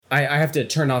I have to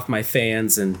turn off my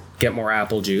fans and get more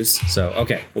apple juice. So,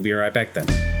 okay, we'll be right back then.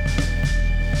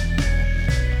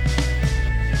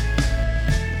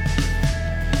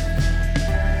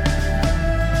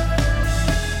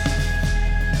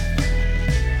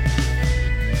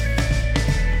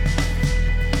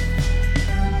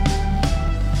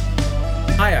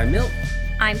 Hi, I'm Milt.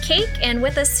 I'm Cake, and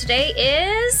with us today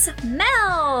is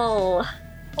Mel.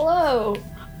 Hello.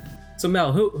 So,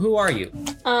 Mel, who are you?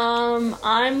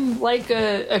 I'm like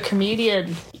a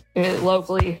comedian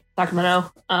locally,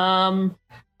 Sacramento.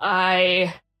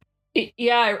 I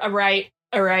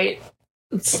write.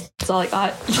 That's all I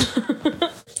got.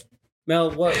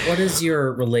 Mel, what is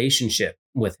your relationship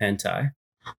with hentai?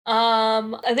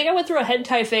 I think I went through a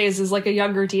hentai phase as like a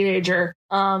younger teenager.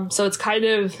 So it's kind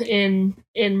of in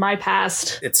my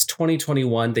past. It's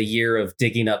 2021, the year of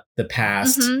digging up the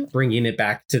past, bringing it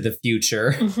back to the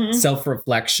future,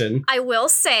 self-reflection. I will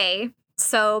say,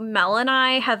 so Mel and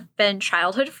I have been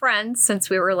childhood friends since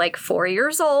we were like 4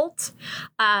 years old.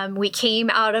 We came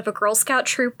out of a Girl Scout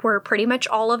troop where pretty much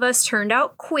all of us turned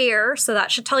out queer, so that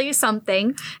should tell you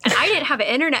something. And I didn't have an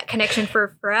internet connection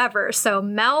for forever, so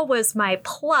Mel was my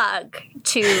plug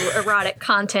to erotic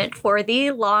content for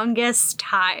the longest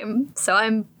time. So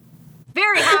I'm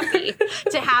very happy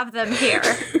to have them here.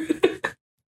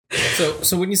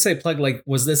 So when you say plug, like,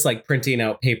 was this like printing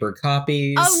out paper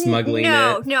copies, smuggling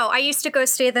it? No. I used to go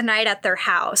stay the night at their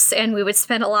house, and we would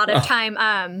spend a lot of time.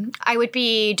 I would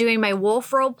be doing my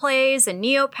wolf role plays and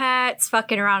Neopets,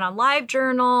 fucking around on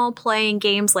LiveJournal, playing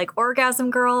games like Orgasm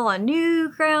Girl on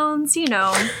Newgrounds, you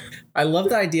know. I love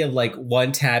the idea of like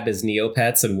one tab is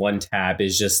Neopets and one tab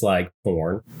is just like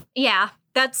porn. Yeah,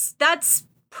 that's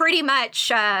pretty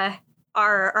much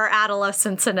our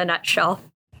adolescence in a nutshell.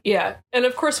 Yeah, and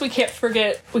of course we can't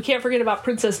forget about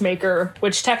Princess Maker,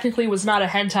 which technically was not a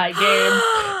hentai game,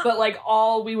 but like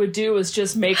all we would do is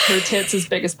just make her tits as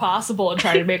big as possible and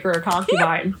try to make her a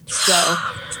concubine. So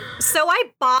I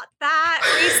bought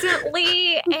that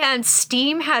recently, and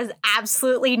Steam has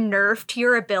absolutely nerfed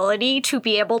your ability to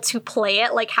be able to play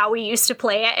it like how we used to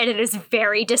play it, and it is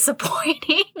very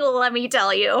disappointing, let me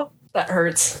tell you. That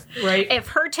hurts, right? If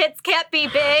her tits can't be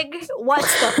big,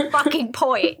 what's the fucking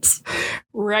point?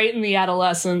 Right in the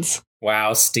adolescence.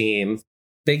 Wow, Steam.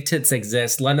 Big tits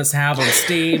exist. Let us have them,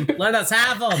 Steam. Let us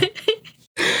have them.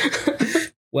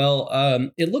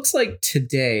 Well, it looks like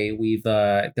today we've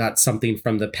got something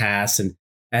from the past, and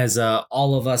as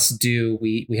all of us do,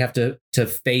 we have to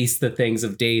face the things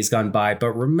of days gone by.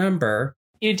 But remember,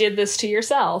 you did this to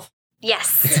yourself.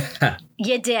 Yes,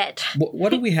 you did.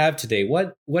 What do we have today?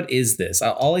 What is this?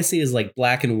 All I see is like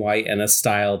black and white and a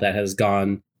style that has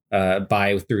gone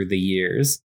by through the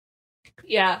years.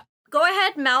 Yeah. Go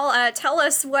ahead, Mel. Tell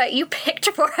us what you picked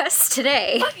for us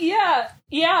today. Yeah.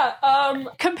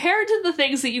 Compared to the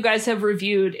things that you guys have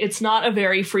reviewed, it's not a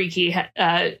very freaky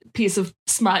piece of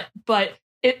smut, but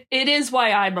it is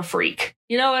why I'm a freak.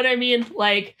 You know what I mean?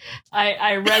 Like,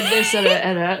 I read this at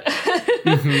a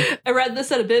I read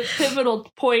this at a bit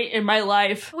pivotal point in my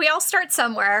life. We all start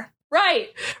somewhere. Right.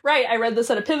 I read this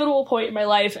at a pivotal point in my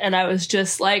life, and I was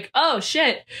just like, oh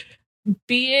shit,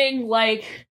 being like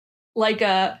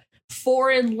a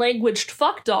foreign languaged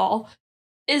fuck doll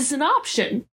is an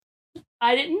option.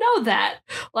 I didn't know that.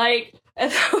 Like,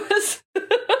 and that was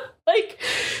like,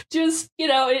 just, you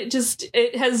know,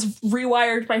 it has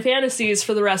rewired my fantasies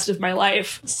for the rest of my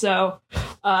life. So,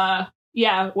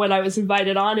 yeah, when I was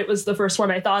invited on, it was the first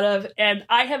one I thought of. And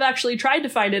I have actually tried to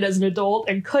find it as an adult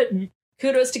and couldn't.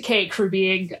 Kudos to Cake for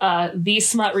being the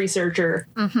smut researcher.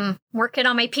 Working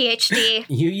on my PhD.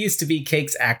 You used to be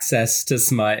Cake's access to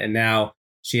smut, and now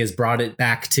she has brought it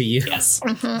back to you. Yes.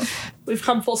 We've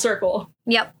come full circle.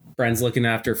 Yep. Friends looking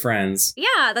after friends.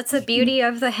 Yeah, that's the beauty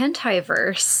of the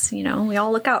hentai-verse. You know, we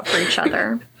all look out for each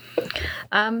other.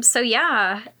 So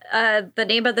yeah, the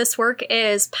name of this work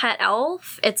is Pet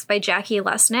Elf. It's by Jackie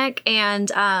Lesnick,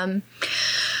 and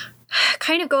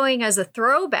kind of going as a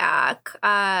throwback,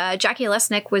 Jackie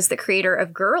Lesnick was the creator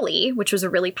of Girly, which was a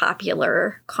really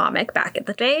popular comic back in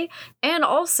the day. And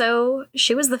also,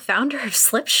 she was the founder of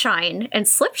Slipshine. And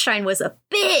Slipshine was a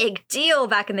big deal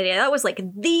back in the day. That was like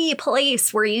the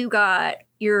place where you got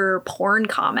your porn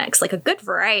comics, like a good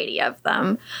variety of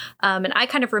them. And I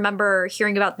kind of remember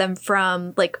hearing about them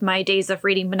from like my days of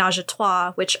reading Menage a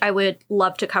Trois, which I would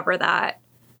love to cover that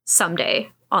someday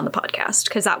on the podcast,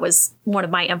 because that was one of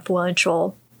my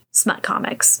influential smut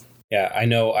comics. Yeah, I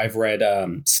know I've read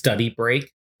Study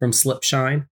Break from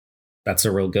Slipshine. That's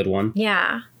a real good one.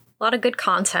 Yeah, a lot of good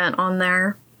content on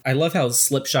there. I love how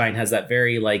Slipshine has that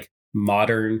very like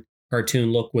modern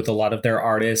cartoon look with a lot of their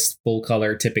artists, full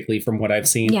color typically from what I've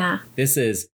seen. Yeah. This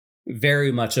is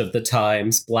very much of the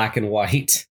times black and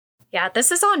white. Yeah,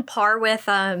 this is on par with,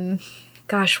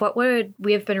 gosh, what would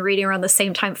we have been reading around the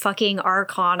same time? Fucking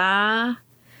Arcana.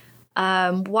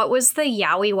 What was the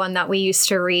yaoi one that we used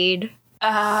to read?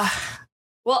 Well,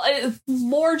 it's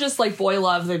more just like boy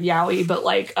love than yaoi, but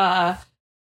like,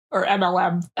 or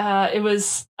MLM. It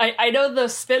was, I know the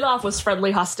spin-off was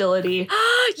Friendly Hostility.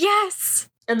 Yes!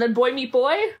 And then Boy Meet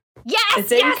Boy?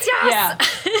 Yes! Yeah.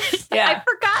 Yeah. I've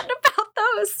forgotten about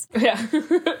those. Yeah.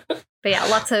 But yeah,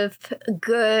 lots of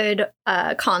good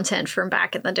content from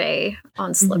back in the day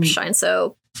on Slipshine.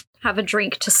 So have a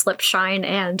drink to Slipshine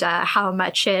and how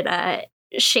much it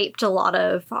shaped a lot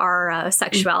of our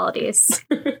sexualities.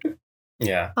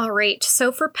 Yeah. All right.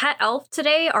 So for Pet Elf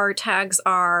today, our tags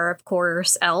are, of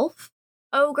course, elf,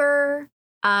 ogre,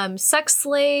 sex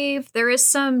slave. There is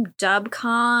some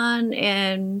dubcon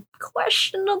and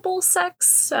questionable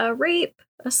sex, rape,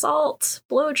 assault,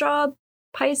 blowjob,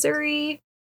 pizery,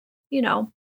 you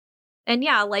know. And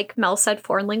yeah, like Mel said,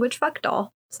 foreign language fuck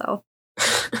doll. So.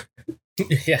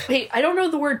 Yeah. Wait, I don't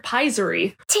know the word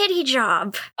pizery. Titty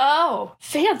job. Oh,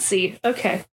 fancy.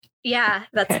 Okay. Yeah,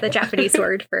 that's the Japanese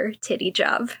word for titty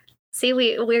job. See,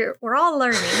 we're all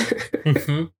learning.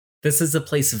 Mm-hmm. This is a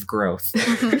place of growth.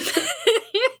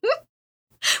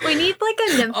 We need like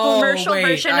a nymphomercial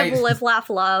version of Live, Laugh,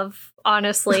 Love,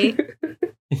 honestly.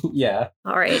 Yeah.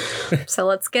 All right. So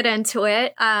let's get into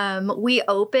it. We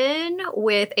open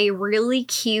with a really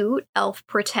cute elf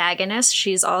protagonist.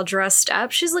 She's all dressed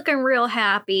up. She's looking real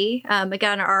happy.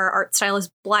 Again, our art style is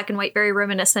black and white, very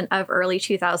reminiscent of early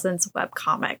 2000s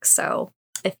webcomics. So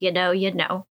if you know, you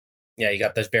know. Yeah, you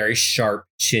got this very sharp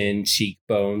chin,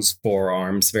 cheekbones,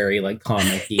 forearms, very like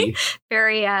comic-y.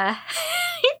 Very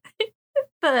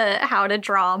the how to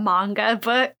draw manga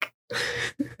book.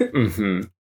 Mm-hmm.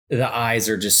 The eyes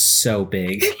are just so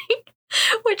big.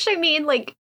 Which I mean,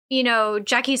 like, you know,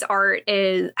 Jackie's art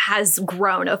has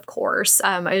grown, of course.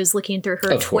 I was looking through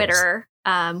her Twitter,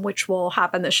 which will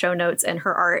have in the show notes, and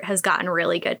her art has gotten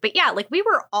really good. But yeah, like we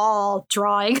were all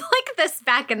drawing like this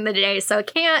back in the day, so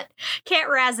can't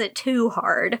razz it too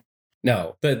hard.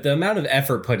 No, the amount of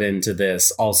effort put into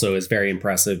this also is very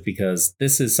impressive, because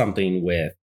this is something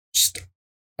with just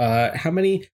how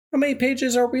many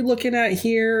pages are we looking at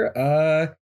here?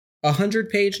 100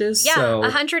 pages. Yeah, so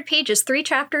 100 pages, 3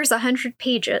 chapters, 100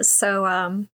 pages.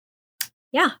 So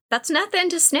yeah, that's nothing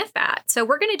to sniff at. So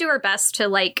we're gonna do our best to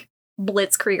like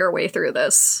blitzkrieg our way through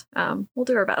this. We'll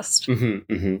do our best.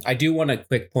 Mm-hmm, mm-hmm. I do want to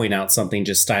quick point out something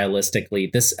just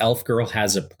stylistically. This elf girl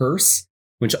has a purse,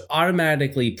 which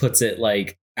automatically puts it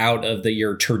like out of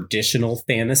your traditional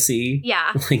fantasy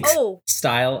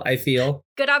style, I feel.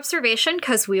 Good observation,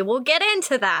 because we will get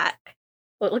into that.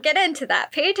 We'll get into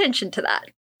that. Pay attention to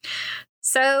that.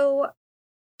 So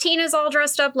Tina's all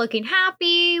dressed up looking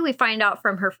happy. We find out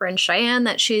from her friend Cheyenne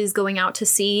that she's going out to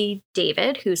see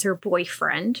David, who's her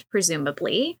boyfriend,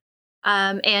 presumably.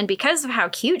 And because of how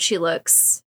cute she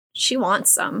looks, she wants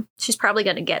some. She's probably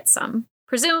going to get some.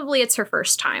 Presumably it's her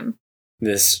first time.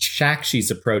 This shack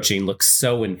she's approaching looks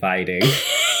so inviting.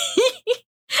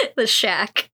 The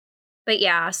shack. But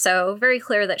yeah, so very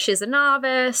clear that she's a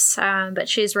novice, but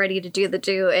she's ready to do the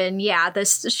do. And yeah,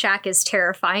 this shack is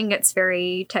terrifying. It's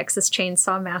very Texas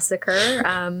Chainsaw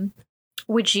Massacre.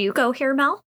 Would you go here,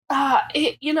 Mel? At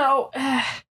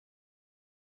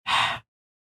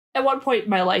one point in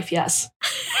my life, yes.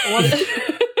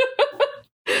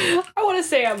 I want to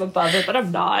say I'm above it, but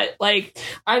I'm not. Like,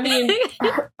 I mean,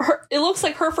 it looks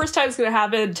like her first time is going to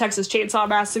happen in Texas Chainsaw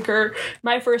Massacre.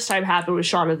 My first time happened with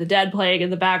Shaun of the Dead playing in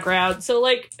the background. So,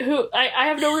 like, I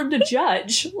have no room to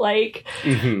judge. Like,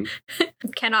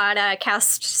 cannot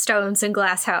cast stones in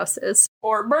glass houses.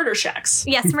 Or murder shacks.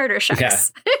 Yes, murder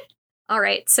shacks. Yeah. All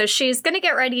right, so she's going to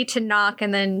get ready to knock,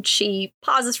 and then she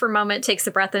pauses for a moment, takes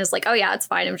a breath, and is like, oh yeah, it's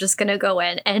fine. I'm just going to go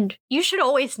in. And you should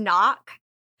always knock.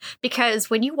 Because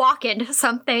when you walk into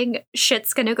something,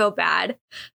 shit's gonna go bad.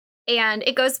 And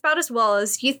it goes about as well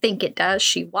as you think it does.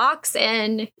 She walks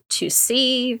in to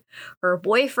see her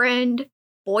boyfriend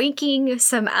boinking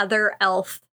some other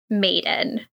elf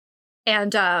maiden.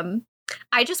 And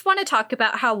I just want to talk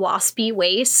about how waspy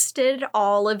wasted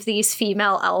all of these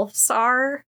female elves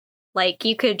are. Like,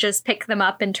 you could just pick them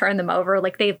up and turn them over.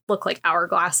 Like, they look like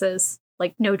hourglasses.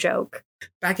 Like, no joke.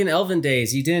 Back in Elven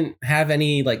days, you didn't have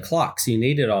any like clocks. You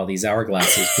needed all these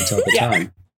hourglasses to tell the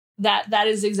time. That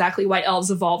is exactly why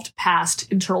elves evolved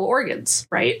past internal organs,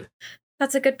 right?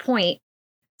 That's a good point.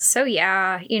 So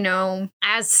yeah, you know,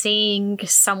 as seeing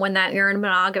someone that you're in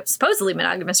a supposedly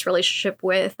monogamous relationship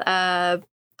with,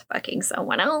 fucking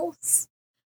someone else,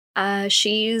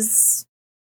 she's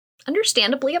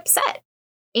understandably upset.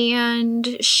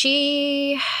 And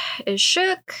she is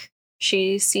shook.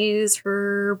 She sees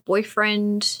her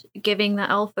boyfriend giving the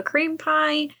elf a cream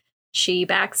pie. She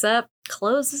backs up,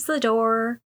 closes the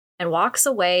door, and walks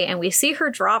away. And we see her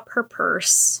drop her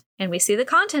purse. And we see the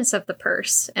contents of the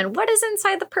purse. And what is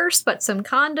inside the purse but some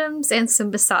condoms and some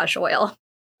massage oil?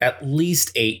 At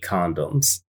least 8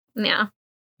 condoms. Yeah.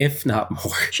 If not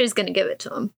more. She's going to give it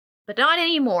to him. But not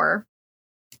anymore.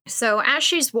 So as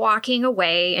she's walking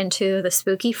away into the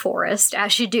spooky forest,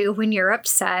 as you do when you're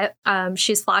upset,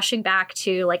 she's flashing back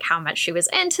to like how much she was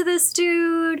into this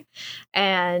dude.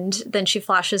 And then she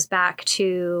flashes back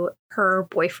to her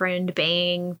boyfriend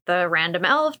banging the random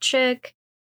elf chick.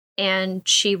 And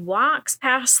she walks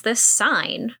past this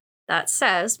sign that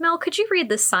says, Mel, could you read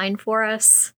this sign for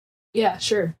us? Yeah,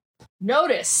 sure.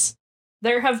 Notice,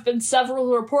 there have been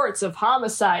several reports of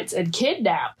homicides and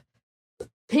kidnappings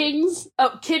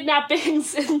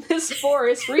in this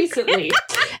forest recently.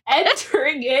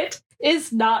 Entering it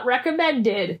is not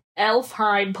recommended.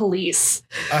 Elfheim Police.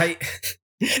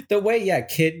 The way,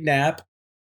 kidnap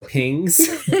pings.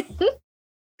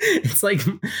 It's like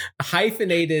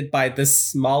hyphenated by the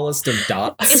smallest of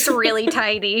dots. It's really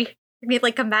tiny. You need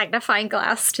like a magnifying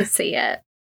glass to see it.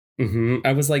 Mm-hmm.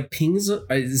 I was like, pings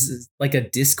is like a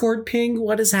Discord ping?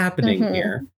 What is happening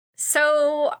here?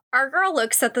 So our girl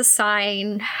looks at the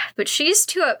sign, but she's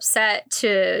too upset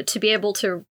to be able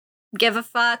to give a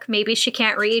fuck. Maybe she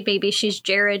can't read. Maybe she's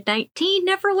Jared 19,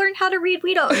 never learned how to read.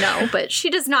 We don't know, but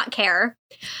she does not care.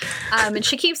 And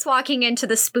she keeps walking into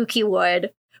the spooky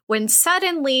wood when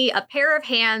suddenly a pair of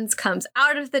hands comes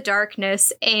out of the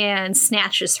darkness and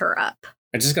snatches her up.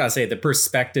 I just gotta say, the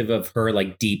perspective of her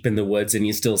like deep in the woods and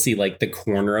you still see like the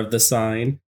corner of the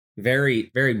sign.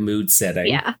 Very, very mood setting.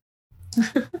 Yeah.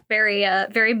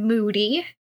 Very moody.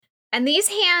 And these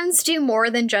hands do more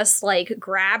than just like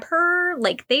grab her.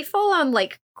 Like they full on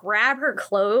like grab her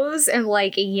clothes and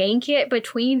like yank it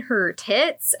between her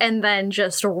tits and then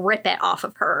just rip it off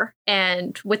of her.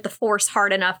 And with the force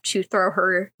hard enough to throw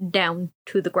her down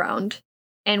to the ground.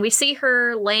 And we see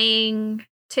her laying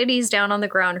titties down on the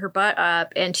ground, her butt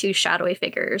up, and 2 shadowy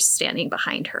figures standing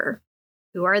behind her.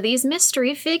 Who are these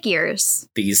mystery figures?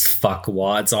 These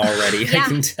fuckwads already, I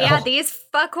can tell. Yeah, these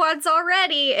fuckwads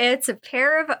already. It's a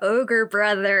pair of ogre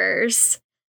brothers.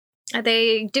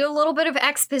 They do a little bit of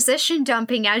exposition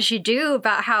dumping, as you do,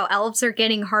 about how elves are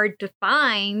getting hard to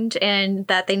find and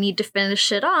that they need to finish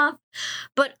it off.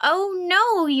 But oh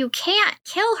no, you can't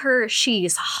kill her.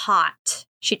 She's hot.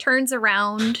 She turns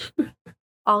around,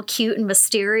 all cute and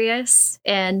mysterious,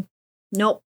 and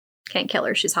nope, can't kill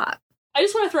her. She's hot. I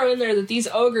just want to throw in there that these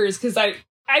ogres, because I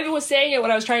was saying it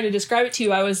when I was trying to describe it to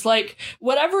you, I was like,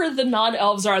 whatever the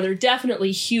non-elves are, they're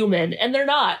definitely human, and they're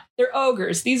not. They're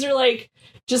ogres. These are like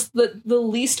just the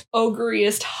least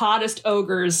ogreiest, hottest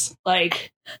ogres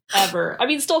like ever. I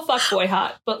mean, still fuckboy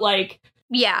hot, but like,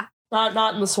 yeah,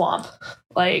 not in the swamp.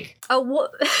 Like,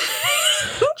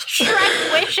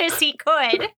 Shrek wishes he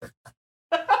could.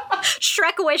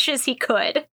 Shrek wishes he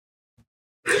could.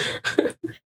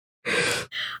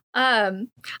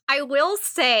 I will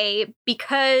say,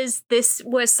 because this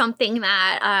was something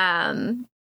that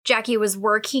Jackie was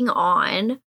working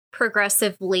on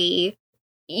progressively,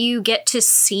 you get to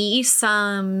see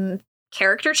some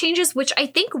character changes, which I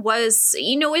think was,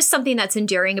 is something that's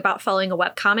endearing about following a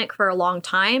webcomic for a long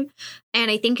time. And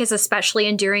I think is especially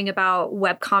endearing about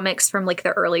webcomics from like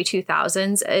the early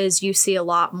 2000s, is you see a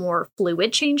lot more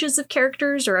fluid changes of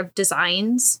characters or of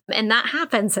designs. And that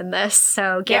happens in this.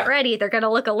 So get ready. They're going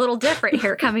to look a little different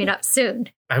here coming up soon.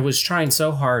 I was trying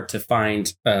so hard to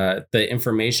find the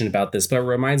information about this, but it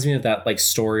reminds me of that like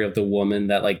story of the woman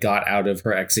that like got out of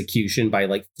her execution by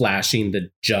like flashing the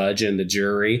judge and the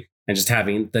jury and just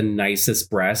having the nicest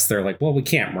breasts. They're like, well, we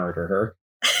can't murder her.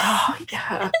 Oh,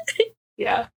 yeah.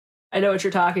 Yeah. I know what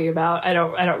you're talking about. I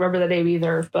don't remember the name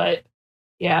either, but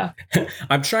yeah.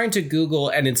 I'm trying to Google,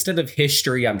 and instead of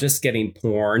history, I'm just getting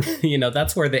porn.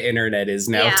 That's where the internet is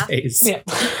nowadays. Yeah.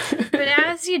 But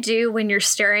as you do when you're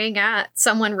staring at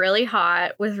someone really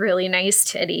hot with really nice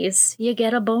titties, you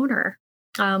get a boner.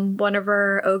 One of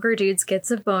our ogre dudes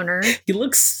gets a boner. He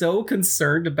looks so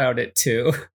concerned about it,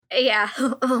 too. Yeah.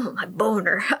 Oh, my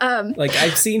boner. Like,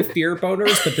 I've seen fear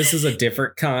boners, but this is a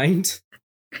different kind.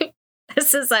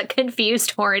 This is a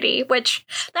confused horny, which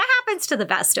that happens to the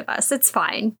best of us. It's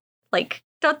fine. Like,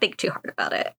 don't think too hard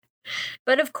about it.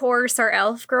 But of course, our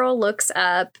elf girl looks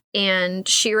up and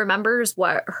she remembers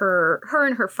what her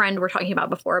and her friend were talking about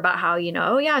before, about how,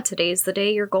 oh yeah, today's the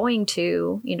day you're going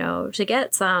to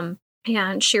get some.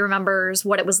 And she remembers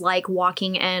what it was like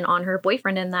walking in on her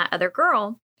boyfriend and that other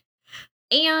girl.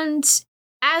 And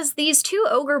as these two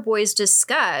ogre boys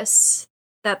discuss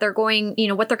that they're going,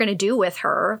 what they're going to do with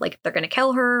her, like they're going to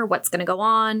kill her, what's going to go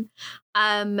on,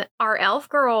 our elf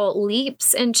girl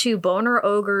leaps into Boner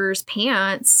Ogre's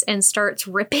pants and starts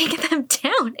ripping them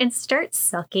down and starts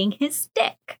sucking his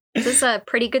dick. This is a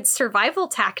pretty good survival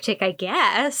tactic, I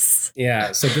guess.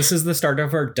 Yeah, so this is the start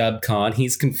of our dub con.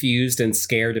 He's confused and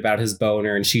scared about his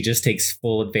boner, and she just takes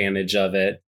full advantage of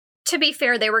it. To be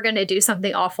fair, they were going to do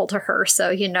something awful to her,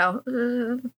 so,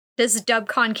 does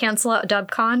dubcon cancel out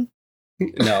dubcon?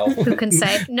 No. Who can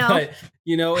say? No. But,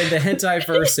 in the hentai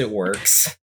verse, it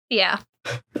works. Yeah.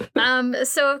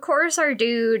 So, of course, our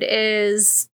dude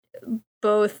is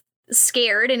both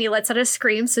scared and he lets out a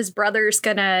scream, so his brother's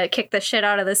gonna kick the shit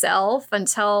out of this elf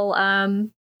until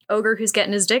Ogre, who's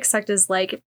getting his dick sucked, is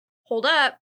like, hold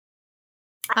up,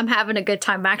 I'm having a good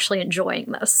time. I'm actually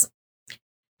enjoying this.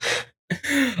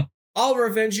 I'll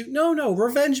revenge you. No,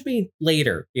 revenge me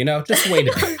later. Just wait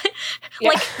a minute.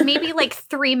 Maybe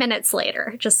 3 minutes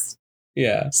later. Just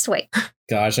wait.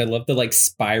 Gosh, I love the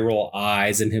spiral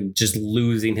eyes and him just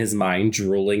losing his mind,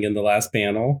 drooling in the last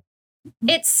panel.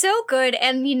 It's so good.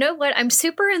 And you know what? I'm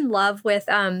super in love with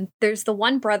there's the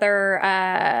one brother,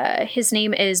 his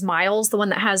name is Miles, the one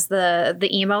that has the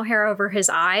emo hair over his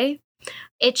eye.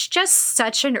 It's just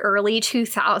such an early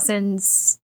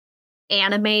 2000s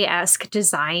anime-esque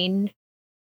design,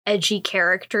 edgy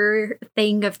character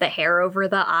thing of the hair over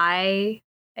the eye.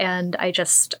 And I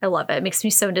love it. It makes me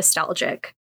so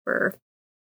nostalgic for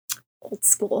old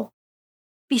school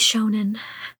Bishonen.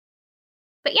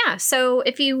 But yeah, so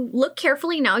if you look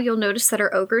carefully now, you'll notice that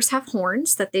our ogres have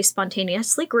horns that they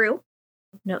spontaneously grew.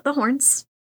 Note the horns.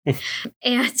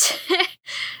 And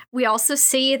we also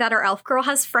see that our elf girl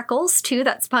has freckles, too,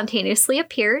 that spontaneously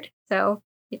appeared. So,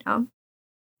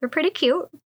 they're pretty cute.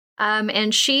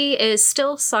 And she is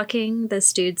still sucking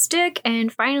this dude's dick.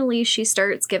 And finally, she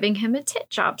starts giving him a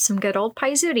tit job, some good old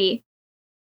paizuri.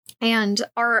 And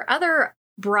our other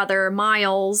brother,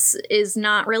 Miles, is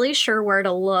not really sure where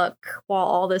to look while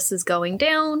all this is going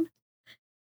down.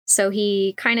 So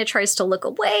he kind of tries to look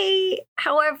away.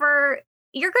 However,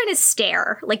 you're going to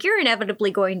stare. You're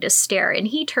inevitably going to stare. And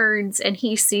he turns and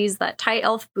he sees that tight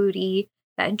elf booty,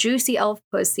 that juicy elf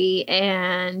pussy,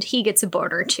 and he gets a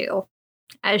boner too,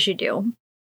 as you do,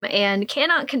 and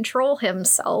cannot control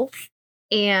himself.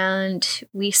 And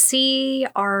we see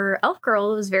our elf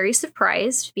girl is very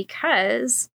surprised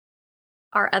because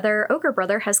our other ogre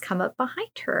brother has come up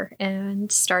behind her and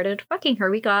started fucking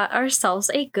her. We got ourselves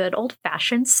a good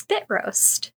old-fashioned spit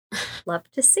roast. Love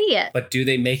to see it. But do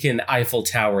they make an Eiffel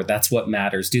Tower? That's what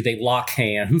matters. Do they lock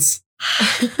hands?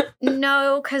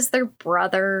 No, because they're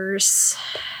brothers.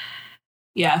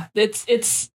 Yeah,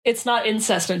 it's not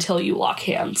incest until you lock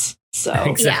hands. So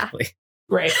exactly. Yeah.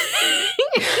 Right.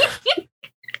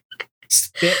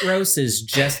 Spit roast is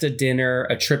just a dinner,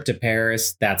 a trip to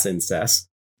Paris. That's incest.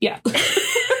 Yeah.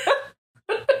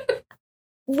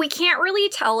 We can't really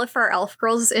tell if our elf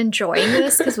girl's enjoying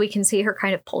this because we can see her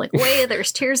kind of pulling away.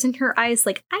 There's tears in her eyes.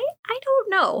 I don't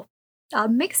know.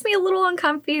 Makes me a little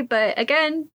uncomfy, but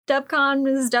again, dubcon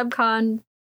is dubcon.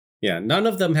 Yeah, none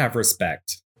of them have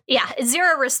respect. Yeah,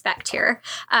 zero respect here.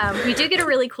 We do get a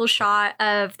really cool shot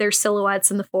of their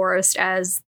silhouettes in the forest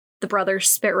as the brothers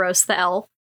spit roast the elf.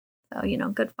 So,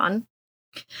 good fun.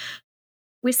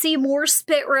 We see more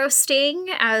spit roasting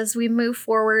as we move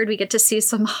forward. We get to see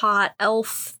some hot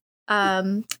elf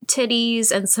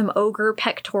titties and some ogre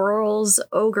pectorals,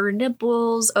 ogre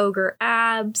nipples, ogre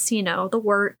abs, the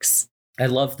works. I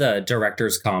love the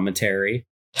director's commentary.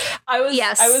 I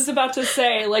was about to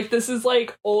say, this is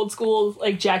old school,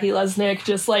 Jackie Lesnick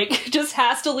just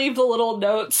has to leave the little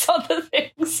notes on the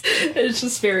things. It's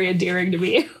just very endearing to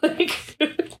me.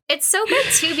 It's so good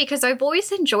too, because I've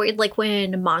always enjoyed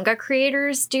when manga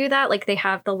creators do that. They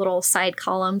have the little side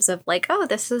columns of oh,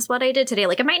 this is what I did today.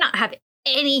 It might not have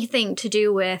anything to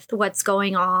do with what's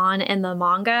going on in the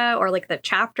manga or the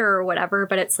chapter or whatever,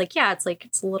 but it's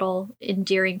it's a little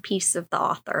endearing piece of the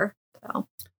author. So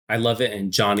I love it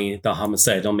in Johnny the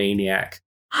Homicidal Maniac.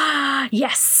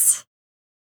 Yes.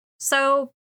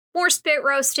 So more spit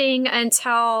roasting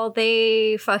until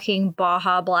they fucking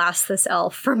Baja blast this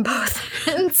elf from both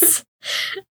ends.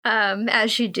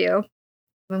 As you do.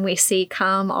 When we see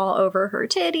cum all over her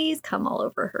titties, cum all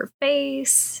over her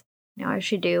face.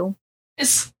 As you do.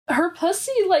 Is her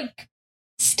pussy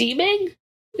steaming?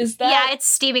 Is that? Yeah, it's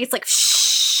steaming. It's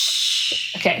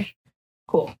shh. Okay.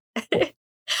 Cool.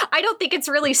 I don't think it's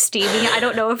really steaming. I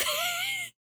don't know if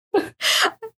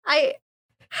I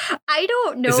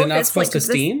don't know. Is it not supposed to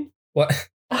steam? What?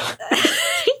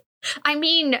 I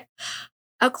mean,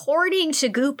 according to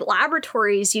Goop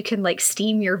Laboratories, you can, like,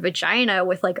 steam your vagina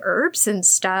with, like, herbs and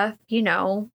stuff, you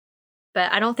know.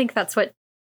 But I don't think that's what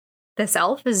this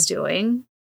elf is doing.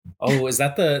 Oh, is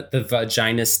that the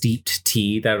vagina steeped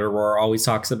tea that Aurora always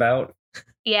talks about?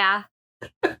 Yeah.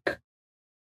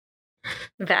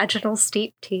 Vaginal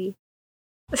steep tea.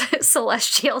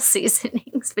 Celestial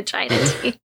seasonings vagina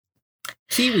tea.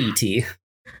 Kiwi tea.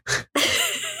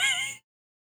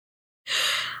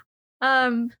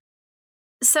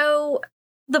 So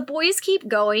the boys keep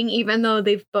going, even though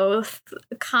they've both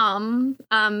come.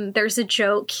 There's a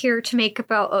joke here to make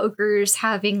about ogres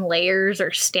having layers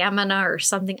or stamina or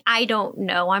something. I don't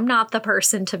know. I'm not the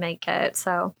person to make it.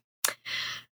 So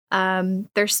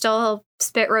they're still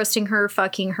spit roasting her,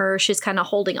 fucking her. She's kind of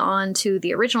holding on to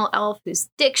the original elf whose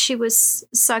dick she was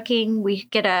sucking. We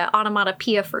get a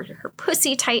onomatopoeia for her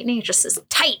pussy tightening. It just says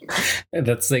tighten.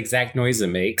 That's the exact noise it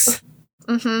makes.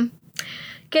 Mm-hmm.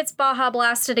 Gets Baja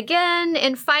blasted again,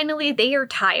 and finally they are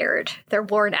tired. They're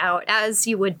worn out, as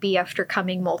you would be after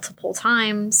coming multiple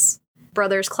times.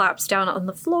 Brothers collapse down on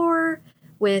the floor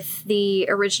with the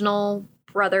original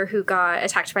brother who got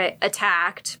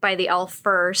attacked by the elf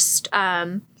first,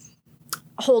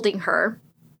 holding her.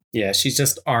 Yeah, she's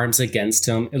just arms against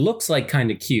him. It looks like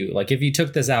kind of cute. Like if you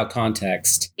took this out of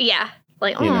context. Yeah,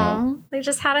 like, oh, they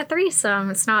just had a threesome.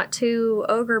 It's not two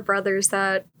ogre brothers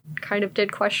that kind of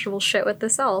did questionable shit with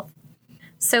this elf.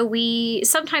 So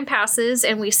some time passes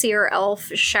and we see our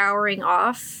elf showering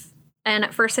off. And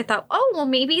at first I thought, oh, well,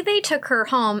 maybe they took her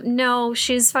home. No,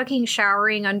 she's fucking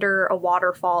showering under a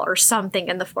waterfall or something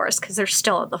in the forest because they're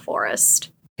still in the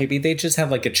forest. Maybe they just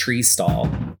have like a tree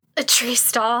stall. A tree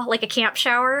stall? Like a camp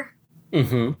shower?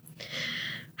 Mm-hmm.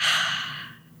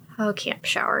 Oh, camp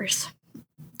showers.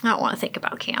 I don't want to think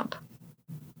about camp.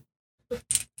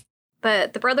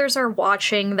 But the brothers are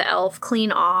watching the elf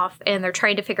clean off, and they're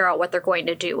trying to figure out what they're going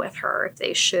to do with her. If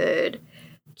they should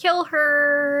kill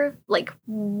her, like,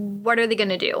 what are they going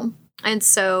to do? And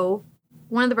so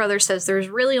one of the brothers says there's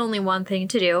really only one thing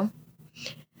to do.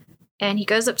 And he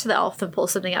goes up to the elf and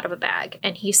pulls something out of a bag.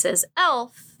 And he says,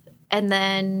 elf. And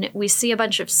then we see a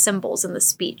bunch of symbols in the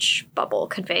speech bubble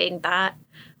conveying that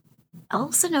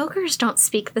elves and ogres don't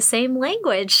speak the same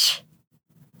language.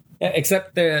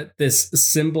 Except this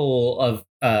symbol of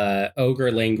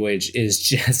ogre language is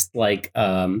just like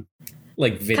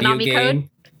video Konami game.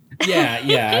 Code?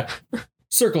 Yeah.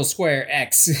 Circle, square,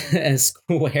 X,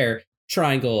 square,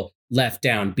 triangle, left,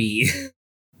 down, B.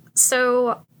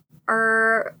 So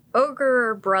our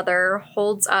ogre brother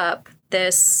holds up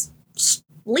this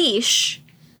leash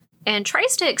and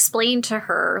tries to explain to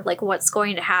her like what's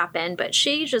going to happen, but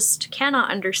she just cannot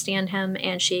understand him,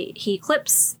 and he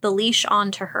clips the leash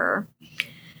onto her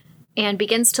and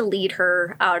begins to lead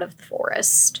her out of the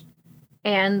forest.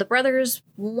 And the brothers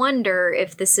wonder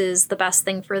if this is the best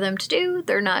thing for them to do.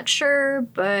 They're not sure,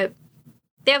 but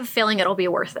they have a feeling it'll be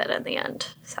worth it in the end.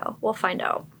 So we'll find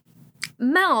out.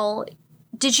 Mel,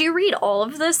 did you read all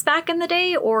of this back in the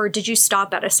day, or did you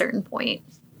stop at a certain point?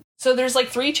 So there's like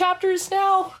 3 chapters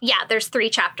now? Yeah, there's 3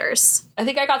 chapters. I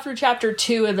think I got through chapter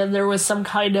 2, and then there was some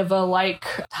kind of a like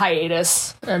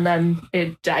hiatus, and then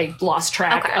I lost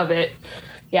track of it.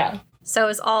 Yeah. So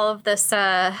is all of this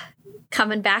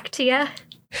coming back to you?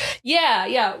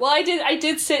 Yeah. Well, I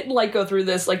did sit and like go through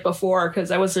this like before because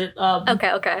I wasn't.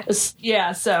 Okay.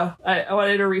 Yeah. So I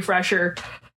wanted a refresher.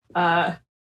 How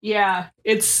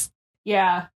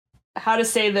to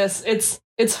say this?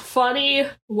 It's funny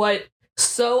what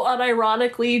so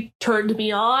unironically turned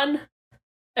me on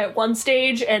at one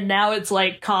stage, and now it's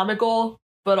like comical,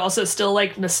 but also still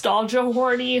like nostalgia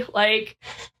horny. Like,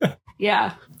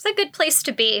 yeah, it's a good place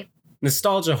to be.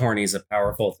 Nostalgia horny is a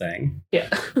powerful thing. Yeah.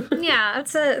 Yeah,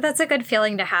 that's a good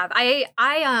feeling to have. I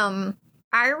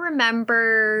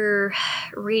remember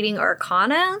reading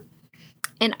Arcana,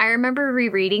 and I remember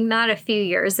rereading that a few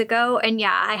years ago, and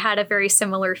yeah, I had a very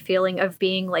similar feeling of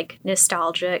being like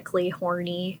nostalgically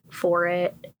horny for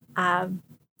it. Yeah,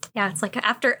 it's like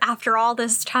after all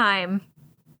this time,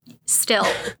 still.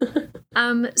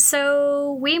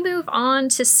 So we move on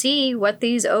to see what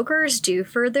these ogres do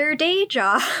for their day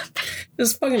job.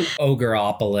 This fucking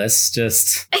Ogreopolis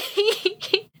just...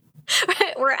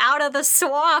 We're out of the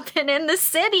swamp and in the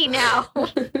city now.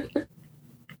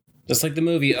 Just like the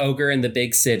movie Ogre in the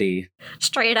Big City.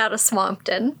 Straight out of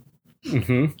Swampton.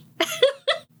 Mm-hmm.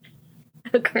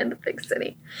 Ogre in the Big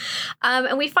City.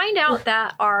 And we find out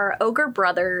that our ogre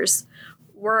brothers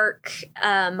work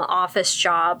office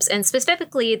jobs, and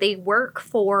specifically they work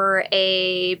for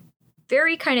a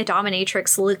very kind of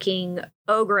dominatrix looking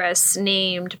ogress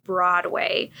named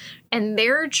Broadway, and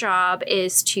their job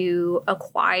is to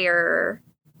acquire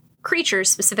creatures,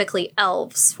 specifically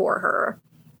elves, for her.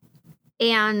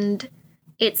 And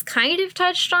it's kind of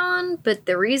touched on, but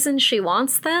the reason she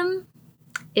wants them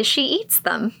is she eats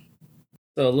them.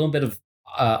 So a little bit of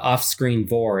off-screen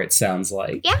vor, it sounds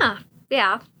like.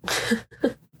 Yeah.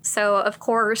 So, of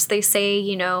course, they say,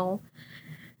 you know,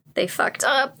 they fucked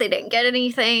up, they didn't get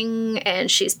anything, and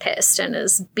she's pissed and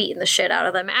is beating the shit out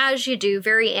of them, as you do.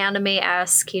 Very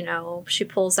anime-esque, you know. She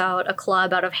pulls out a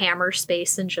club out of hammer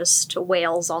space and just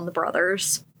wails on the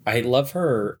brothers. I love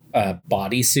her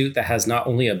bodysuit that has not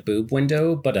only a boob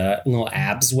window, but a little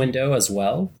abs window as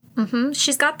well. Mm-hmm.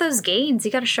 She's got those gains.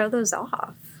 You got to show those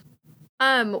off.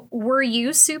 Were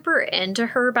you super into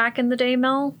her back in the day,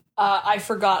 Mel? I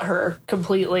forgot her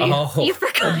completely. Oh. You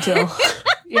forgot until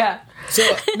yeah. So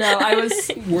no, I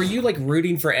was. Were you like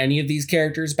rooting for any of these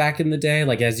characters back in the day?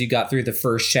 Like as you got through the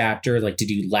first chapter, like did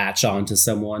you latch on to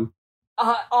someone?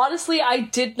 Honestly, I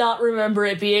did not remember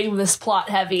it being this plot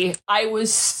heavy. I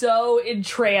was so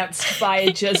entranced by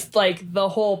just like the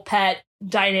whole pet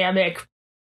dynamic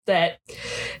that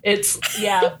it's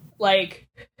like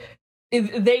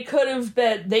they could have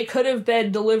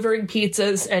been delivering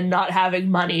pizzas and not having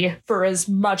money for as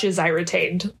much as I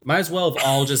retained. Might as well have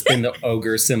all just been the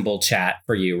ogre symbol chat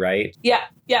for you, right? Yeah.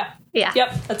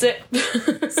 Yep, that's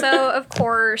it. So, of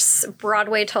course,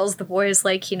 Broadway tells the boys,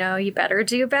 like, you know, you better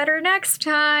do better next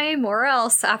time, or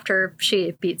else, after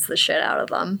she beats the shit out of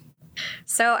them.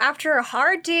 So, after a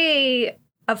hard day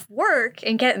of work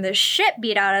and getting the shit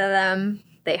beat out of them,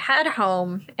 they head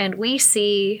home, and we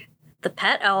see the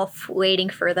pet elf waiting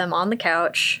for them on the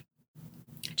couch,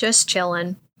 just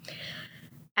chilling,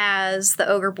 as the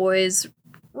ogre boys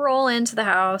roll into the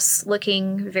house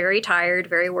looking very tired,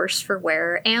 very worse for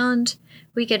wear, and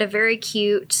we get a very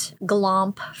cute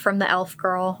glomp from the elf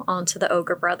girl onto the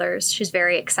ogre brothers. She's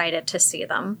very excited to see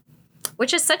them,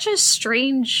 which is such a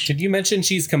strange... Did you mention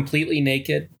she's completely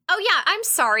naked? Oh, yeah, I'm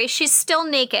sorry. She's still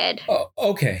naked. Oh,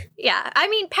 okay. Yeah, I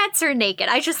mean, pets are naked.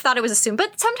 I just thought it was assumed.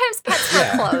 But sometimes pets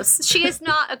wear clothes. She is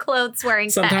not a clothes-wearing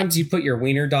pet. Sometimes you put your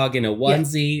wiener dog in a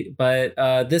onesie, but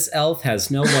this elf has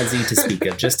no onesie to speak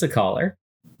of, just a collar.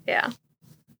 Yeah.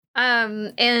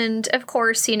 And, of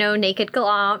course, you know, naked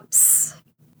glomps.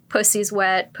 Pussy's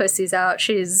wet, pussy's out.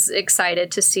 She's excited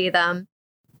to see them.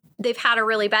 They've had a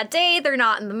really bad day. They're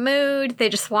not in the mood. They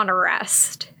just want to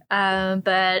rest.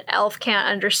 But Elf can't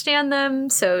understand them,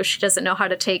 so she doesn't know how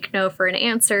to take no for an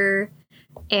answer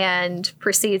and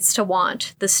proceeds to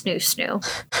want the snoo.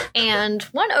 And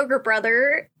one ogre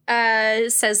brother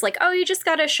says, like, oh, you just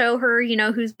got to show her, you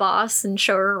know, who's boss and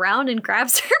show her around, and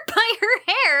grabs her by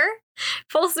her hair,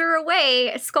 pulls her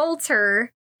away, scolds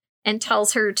her, and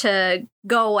tells her to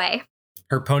go away.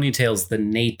 Her ponytail's the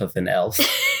nape of an elf.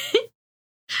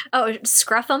 Oh,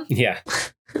 scruff them? Yeah.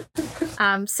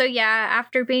 So yeah,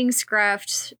 after being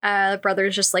scruffed, the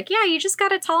brother's just like, yeah, you just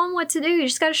gotta tell him what to do. You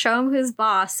just gotta show him who's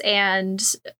boss.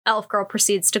 And Elf Girl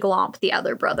proceeds to glomp the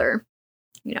other brother,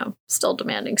 you know, still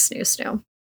demanding snoo.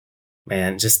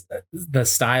 Man, just the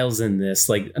styles in this,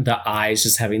 like the eyes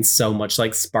just having so much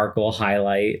like sparkle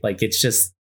highlight. Like it's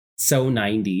just so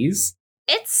 90s.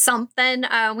 It's something.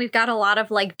 We've got a lot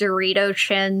of like Dorito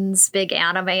chins, big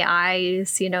anime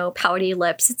eyes, you know, pouty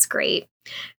lips. It's great.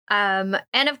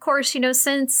 And of course, you know,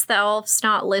 since the elf's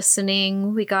not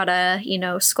listening, we gotta, you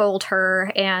know, scold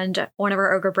her, and one of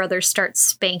our ogre brothers starts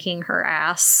spanking her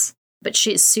ass, but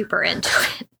she's super into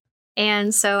it.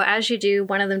 And so as you do,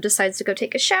 one of them decides to go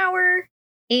take a shower,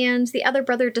 and the other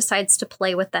brother decides to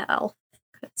play with the elf.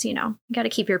 Because, you know, you gotta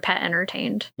keep your pet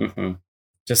entertained. Mm-hmm.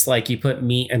 Just like you put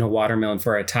meat in a watermelon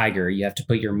for a tiger, you have to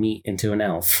put your meat into an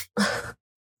elf.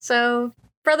 So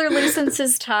brother loosens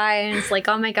his tie and is like,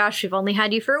 oh my gosh, we've only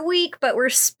had you for a week, but we're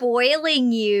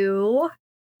spoiling you.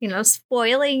 You know,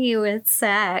 spoiling you with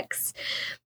sex.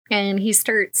 And he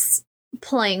starts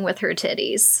playing with her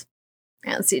titties,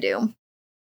 as you do.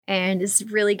 And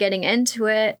is really getting into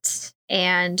it.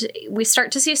 And we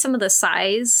start to see some of the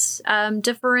size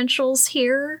differentials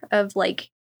here of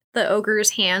like the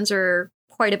ogre's hands are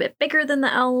quite a bit bigger than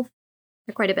the elf.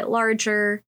 They're quite a bit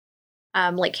larger.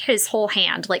 Like his whole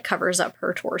hand like covers up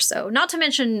her torso. Not to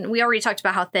mention, we already talked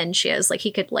about how thin she is. Like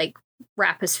he could like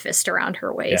wrap his fist around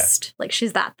her waist. Yeah. Like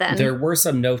she's that thin. There were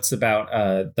some notes about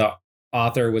the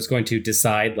author was going to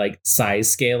decide like size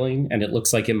scaling, and it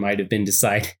looks like it might have been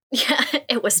decided. Yeah,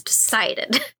 it was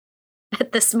decided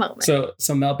at this moment.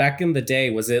 So Mel, back in the day,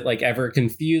 was it like ever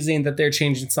confusing that they're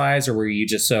changing size, or were you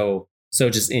just so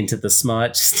just into the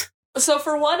smut? So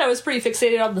for one, I was pretty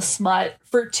fixated on the smut.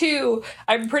 For two,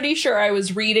 I'm pretty sure I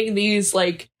was reading these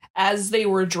like as they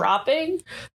were dropping,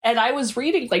 and I was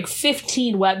reading like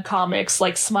 15 webcomics,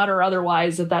 like smut or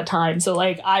otherwise, at that time. So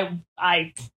like I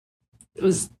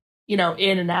was, in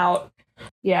and out.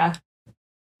 Yeah.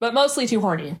 But mostly too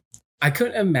horny. I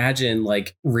couldn't imagine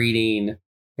like reading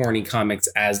horny comics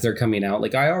as they're coming out.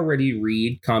 Like I already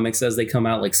read comics as they come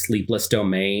out, like Sleepless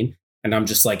Domain, and I'm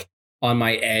just like on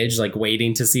my edge, like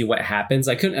waiting to see what happens.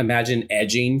 I couldn't imagine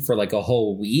edging for like a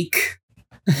whole week.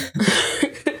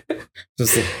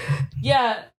 Just like,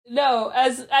 yeah, no,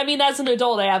 as an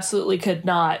adult, I absolutely could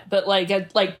not. But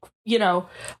at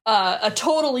a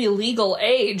totally legal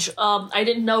age, I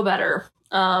didn't know better.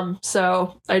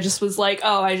 So I just was like,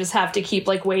 oh, I just have to keep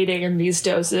like waiting in these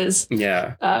doses.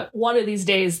 Yeah. One of these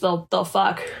days they'll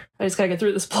fuck. I just gotta get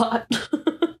through this plot.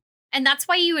 And that's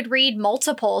why you would read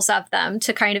multiples of them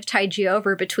to kind of tide you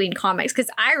over between comics.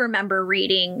 Because I remember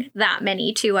reading that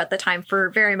many too at the time for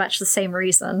very much the same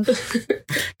reason.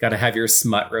 Gotta have your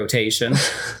smut rotation.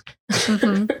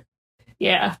 Mm-hmm.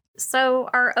 Yeah. So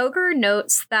our ogre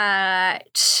notes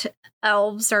that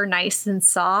elves are nice and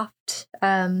soft,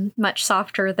 much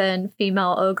softer than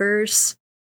female ogres.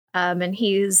 And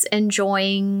he's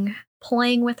enjoying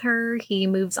playing with her. He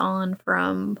moves on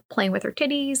from playing with her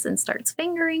titties and starts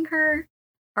fingering her.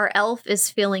 Our elf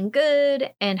is feeling good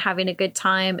and having a good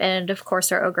time. And of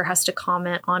course, our ogre has to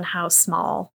comment on how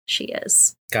small she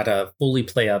is. Gotta fully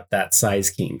play up that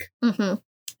size kink. Mm-hmm.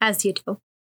 As you do.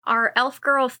 Our elf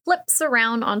girl flips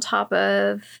around on top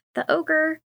of the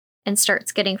ogre and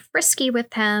starts getting frisky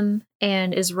with him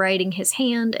and is riding his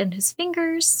hand and his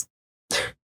fingers.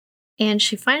 And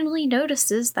she finally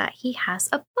notices that he has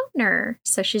a boner.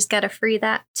 So she's got to free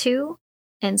that too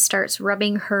and starts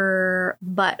rubbing her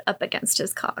butt up against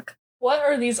his cock. What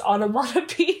are these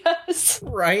onomatopoeias?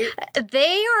 Right?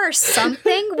 They are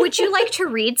something. Would you like to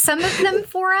read some of them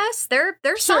for us? They're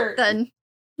Sure. something.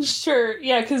 Sure,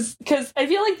 yeah, because I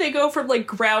feel like they go from like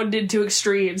grounded to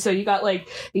extreme. So you got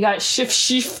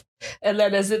shif, and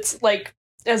then as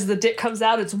the dick comes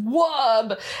out, it's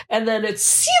wub, and then it's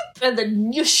sip, and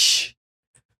then yush.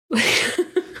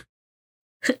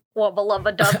 Wubba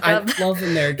lubba dub I dub. love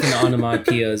American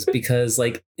onomatopoeias because,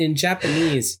 like, in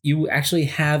Japanese, you actually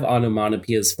have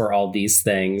onomatopoeias for all these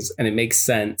things, and it makes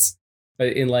sense.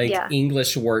 But in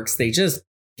English works, they just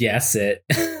guess it,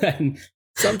 and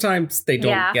sometimes they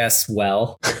don't guess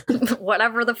well.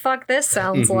 Whatever the fuck this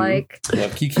sounds like.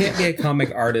 Look, you can't be a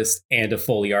comic artist and a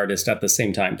Foley artist at the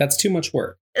same time. That's too much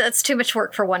work. That's too much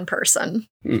work for one person.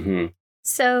 Mm-hmm.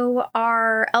 So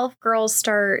our elf girl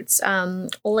starts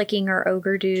licking our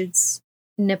ogre dude's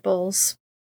nipples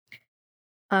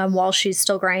while she's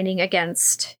still grinding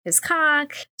against his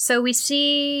cock. So we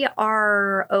see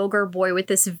our ogre boy with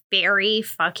this very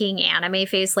fucking anime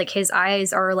face. Like his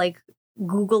eyes are like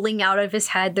googling out of his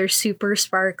head. They're super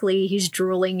sparkly. He's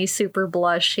drooling. He's super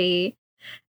blushy.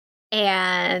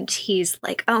 And he's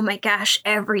like, oh my gosh,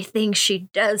 everything she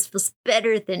does feels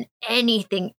better than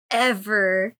anything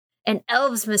ever. And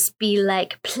elves must be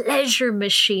like pleasure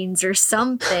machines or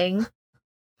something.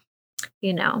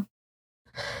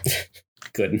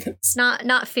 Goodness.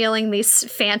 Not feeling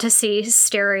these fantasy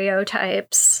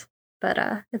stereotypes,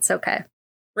 but it's okay.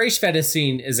 Race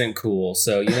fetishing isn't cool,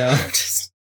 so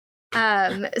just...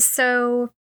 So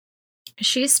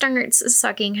she starts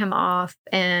sucking him off,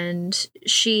 and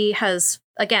she's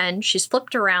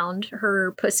flipped around.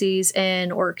 Her pussy's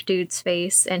in Orc Dude's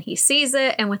face, and he sees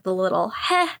it, and with a little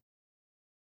heh,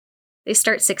 they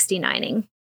start 69ing.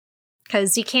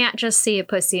 Because you can't just see a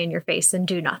pussy in your face and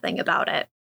do nothing about it.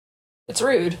 It's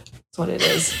rude. That's what it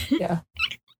is. Yeah.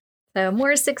 So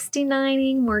more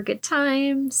 69ing, more good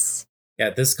times.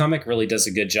 Yeah, this comic really does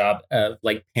a good job of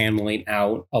like paneling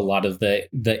out a lot of the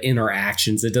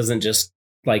interactions. It doesn't just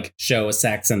like show a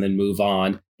sex and then move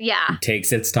on. Yeah. It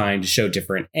takes its time to show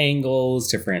different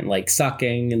angles, different like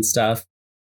sucking and stuff.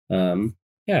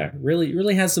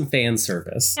 Really has some fan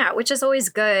service. Yeah, which is always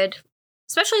good.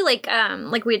 Especially like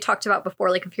we had talked about before,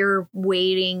 like if you're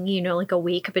waiting, like a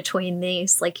week between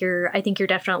these, like I think you're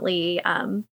definitely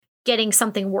getting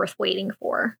something worth waiting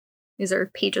for. These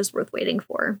are pages worth waiting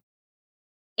for.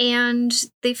 And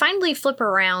they finally flip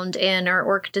around and our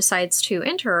orc decides to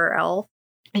enter our elf.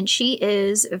 And she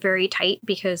is very tight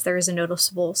because there is a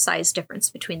noticeable size difference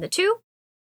between the two.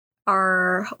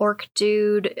 Our orc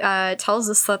dude tells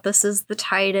us that this is the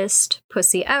tightest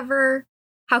pussy ever.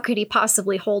 How could he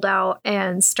possibly hold out,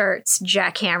 and starts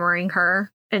jackhammering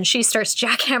her. And she starts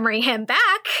jackhammering him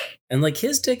back. And like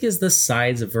his dick is the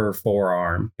size of her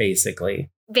forearm, basically.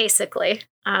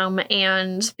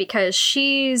 And because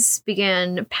she's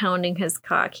began pounding his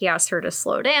cock, he asks her to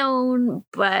slow down,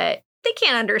 but they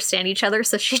can't understand each other,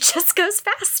 so she just goes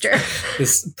faster.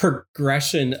 This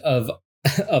progression of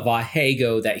a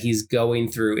Hago that he's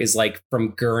going through is like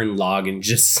from Gurren Lagann,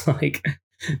 just like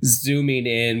zooming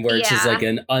in where it's just like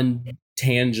an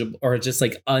untangible or just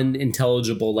like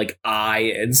unintelligible like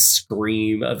eye and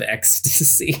scream of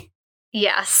ecstasy.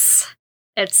 Yes.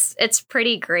 It's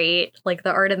pretty great. Like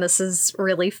the art in this is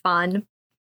really fun.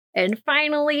 And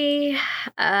finally,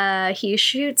 he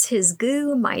shoots his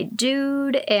goo, my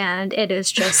dude, and it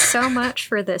is just so much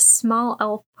for this small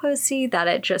elf pussy that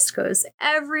it just goes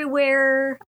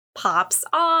everywhere, pops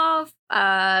off,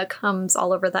 comes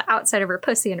all over the outside of her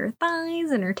pussy and her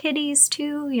thighs and her titties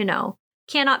too, you know,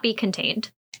 cannot be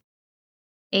contained.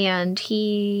 And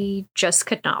he just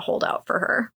could not hold out for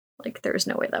her. Like there's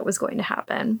no way that was going to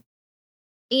happen.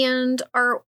 And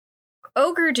our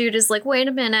ogre dude is like, wait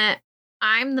a minute.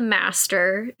 I'm the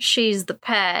master. She's the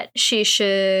pet. She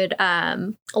should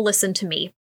listen to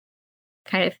me,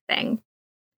 kind of thing.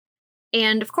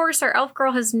 And of course, our elf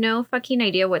girl has no fucking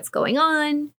idea what's going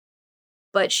on,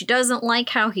 but she doesn't like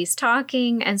how he's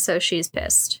talking, and so she's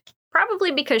pissed. Probably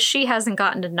because she hasn't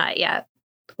gotten a nut yet,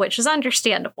 which is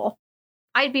understandable.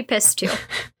 I'd be pissed too.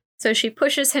 So she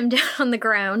pushes him down on the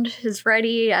ground, is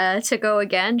ready to go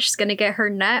again. She's going to get her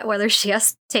nut, whether she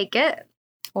has to take it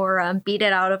or beat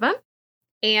it out of him.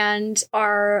 And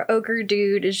our ogre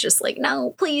dude is just like,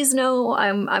 no, please, no,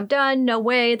 I'm done. No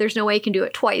way. There's no way I can do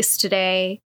it twice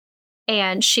today.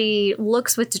 And she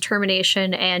looks with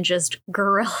determination and just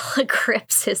gorilla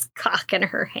grips his cock in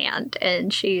her hand.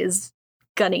 And she is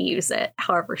gonna use it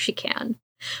however she can.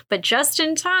 But just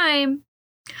in time,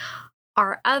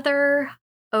 our other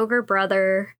ogre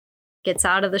brother gets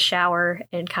out of the shower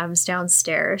and comes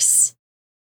downstairs.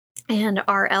 And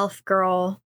our elf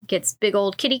girl gets big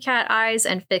old kitty cat eyes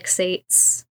and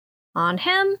fixates on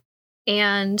him.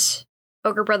 And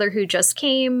ogre brother who just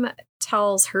came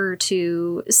tells her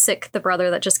to sick the brother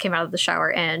that just came out of the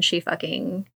shower, and she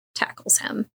fucking tackles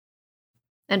him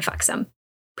and fucks him,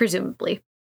 presumably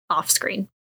off screen.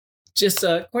 Just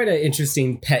quite an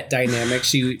interesting pet dynamic.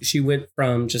 She went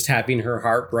from just having her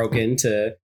heart broken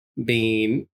to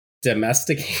being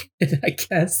domesticated, I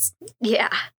guess.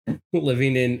 Yeah.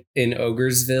 Living in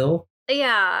Ogresville.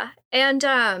 Yeah.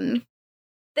 And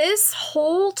this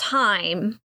whole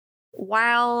time,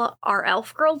 while our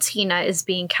elf girl Tina is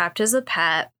being kept as a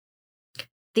pet,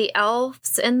 the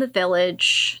elves in the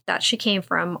village that she came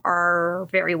from are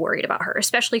very worried about her,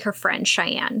 especially her friend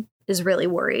Cheyenne is really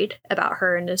worried about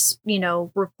her and is, you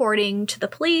know, reporting to the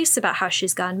police about how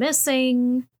she's gone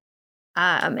missing.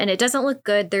 And it doesn't look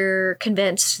good. They're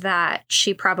convinced that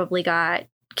she probably got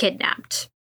kidnapped.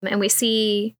 And we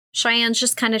see Cheyenne's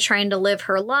just kind of trying to live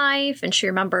her life, and she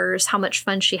remembers how much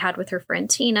fun she had with her friend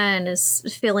Tina and is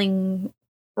feeling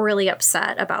really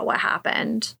upset about what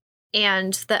happened.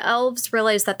 And the elves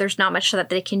realize that there's not much that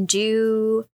they can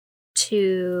do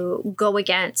to go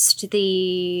against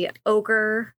the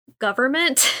ogre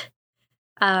government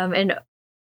and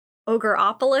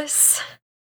Ogreopolis.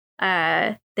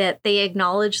 That they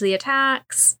acknowledge the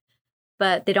attacks,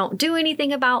 but they don't do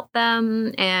anything about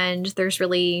them, and there's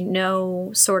really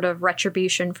no sort of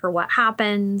retribution for what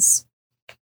happens.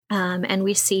 And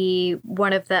we see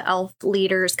one of the elf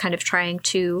leaders kind of trying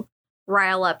to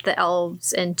rile up the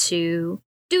elves into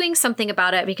doing something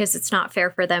about it, because it's not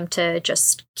fair for them to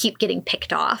just keep getting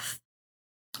picked off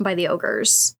by the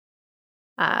ogres.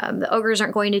 The ogres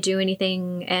aren't going to do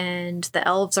anything, and the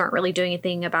elves aren't really doing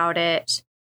anything about it.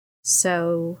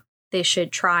 So they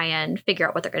should try and figure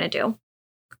out what they're going to do.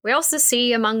 We also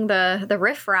see among the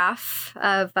riffraff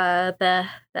of the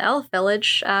elf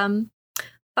village,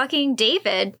 fucking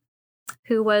David,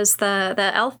 who was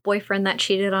the elf boyfriend that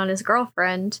cheated on his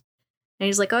girlfriend. And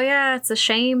he's like, oh yeah, it's a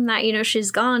shame that, you know,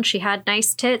 she's gone. She had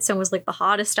nice tits and was like the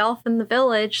hottest elf in the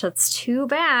village. That's too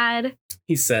bad.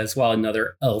 He says while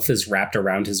another elf is wrapped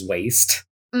around his waist.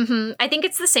 Mm-hmm. I think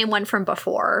it's the same one from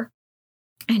before.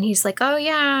 And he's like, oh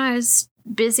yeah, I was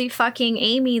busy fucking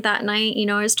Amy that night. You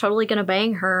know, I was totally going to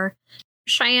bang her.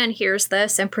 Cheyenne hears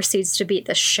this and proceeds to beat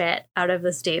the shit out of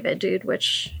this David dude,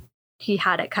 which he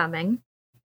had it coming.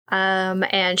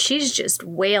 And she's just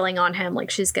wailing on him like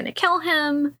she's going to kill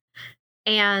him.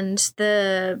 And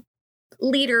the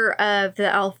leader of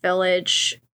the elf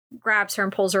village grabs her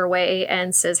and pulls her away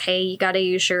and says, hey, you got to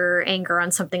use your anger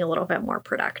on something a little bit more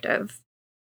productive.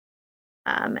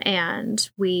 And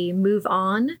we move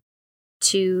on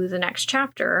to the next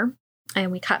chapter,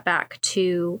 and we cut back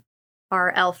to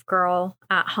our elf girl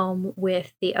at home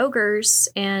with the ogres,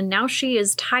 and now she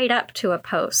is tied up to a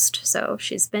post. So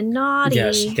she's been naughty.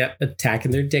 Yeah, she kept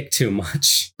attacking their dick too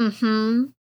much. Mm-hmm.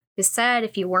 They said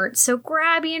if you weren't so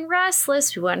grabby and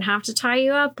restless, we wouldn't have to tie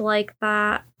you up like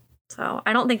that. So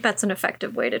I don't think that's an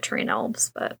effective way to train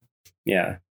elves, but...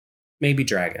 Yeah, maybe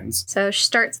dragons. So she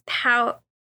starts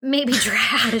maybe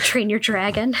how to train your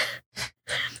dragon.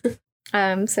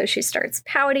 So she starts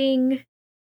pouting.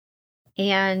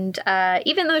 And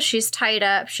even though she's tied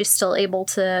up, she's still able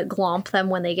to glomp them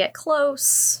when they get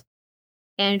close.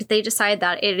 And they decide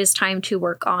that it is time to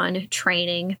work on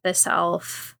training this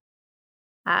elf.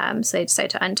 So they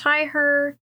decide to untie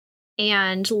her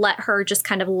and let her just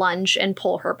kind of lunge and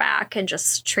pull her back and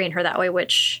just train her that way,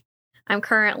 which I'm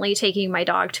currently taking my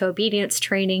dog to obedience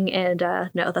training. And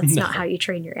no, that's not how you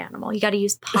train your animal. You got to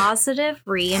use positive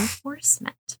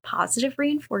reinforcement. Positive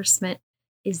reinforcement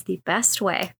is the best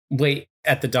way. Wait,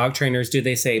 at the dog trainers, do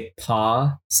they say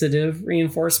positive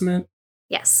reinforcement?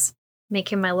 Yes.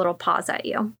 Making my little paws at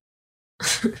you.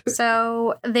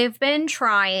 So they've been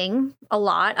trying a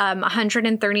lot,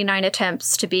 139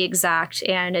 attempts to be exact,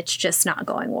 and it's just not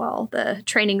going well. The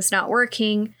training's not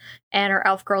working, and our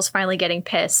elf girl's finally getting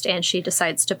pissed, and she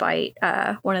decides to bite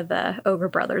one of the ogre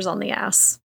brothers on the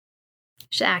ass.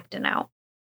 She's acting out.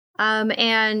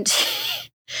 And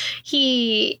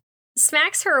he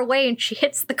smacks her away, and she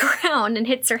hits the ground and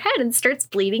hits her head and starts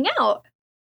bleeding out.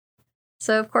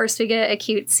 So, of course, we get a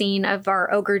cute scene of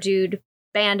our ogre dude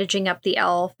bandaging up the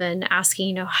elf and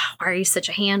asking, why are you such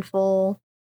a handful?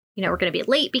 We're going to be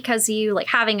late because of you. Like,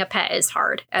 having a pet is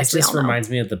hard. It just reminds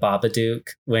me of the Babadook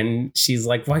when she's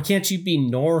like, why can't you be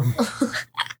normal?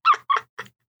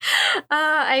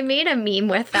 I made a meme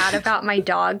with that about my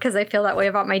dog because I feel that way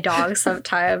about my dog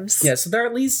sometimes. Yeah, so they're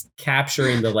at least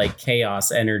capturing the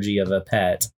chaos energy of a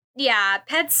pet. Yeah,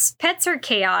 pets are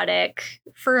chaotic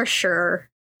for sure.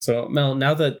 So, Mel,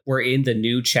 now that we're in the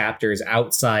new chapters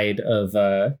outside of,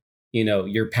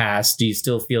 your past, do you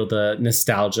still feel the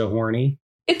nostalgia horny?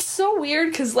 It's so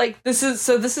weird because, this is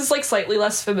slightly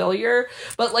less familiar,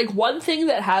 but, one thing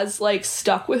that has,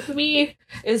 stuck with me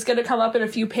is going to come up in a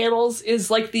few panels is,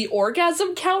 the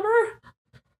orgasm counter.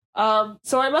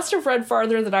 So I must have read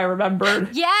farther than I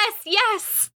remembered.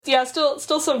 Yes! Yeah, still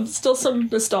some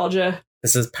nostalgia.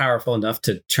 This is powerful enough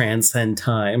to transcend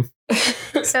time.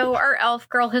 So our elf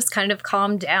girl has kind of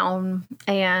calmed down,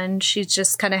 and she's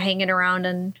just kind of hanging around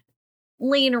and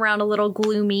laying around a little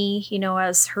gloomy,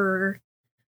 as her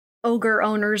ogre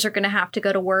owners are going to have to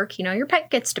go to work. Your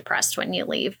pet gets depressed when you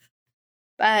leave.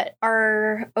 But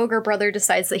our ogre brother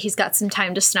decides that he's got some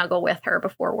time to snuggle with her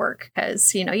before work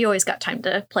because, you always got time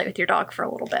to play with your dog for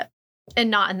a little bit.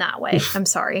 And not in that way. I'm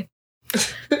sorry.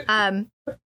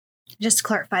 Just to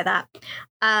clarify that.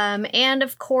 And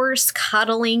of course,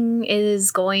 cuddling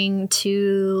is going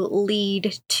to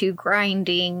lead to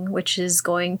grinding, which is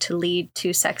going to lead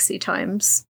to sexy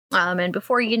times. And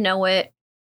before you know it,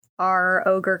 our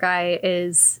ogre guy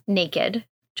is naked,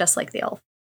 just like the elf.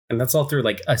 And that's all through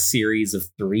a series of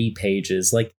 3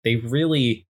 pages. They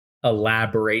really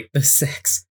elaborate the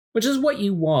sex, which is what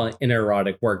you want in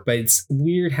erotic work. But it's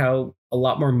weird how a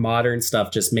lot more modern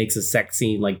stuff just makes a sex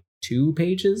scene 2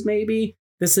 pages, maybe.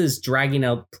 This is dragging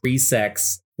out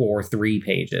pre-sex for 3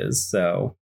 pages,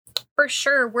 so. For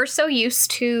sure. We're so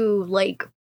used to,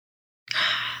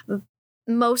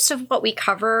 most of what we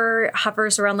cover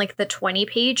hovers around, the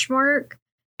 20-page mark.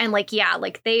 And,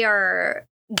 they are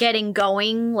getting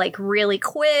going, really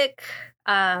quick.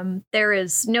 There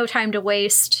is no time to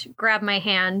waste. Grab my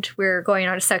hand. We're going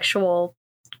on a sexual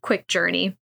quick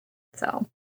journey. So,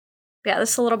 yeah,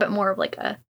 this is a little bit more of,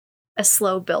 a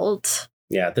slow build.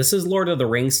 Yeah, this is Lord of the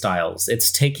Rings styles. It's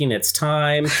taking its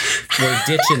time. We're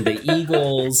ditching the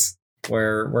eagles.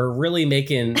 We're really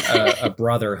making a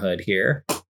brotherhood here.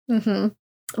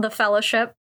 Mm-hmm. The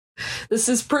fellowship. This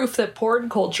is proof that porn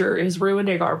culture is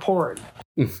ruining our porn.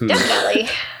 Definitely.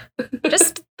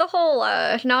 Just the whole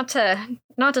not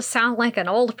to sound like an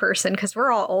old person because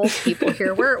we're all old people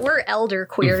here. We're elder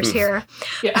queers here.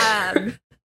 Yeah.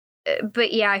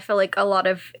 But yeah, I feel like a lot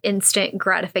of instant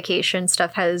gratification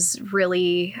stuff has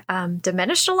really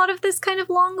diminished a lot of this kind of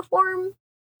long form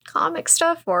comic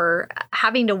stuff, or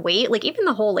having to wait, even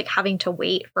the whole having to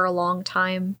wait for a long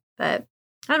time. But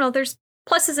I don't know, there's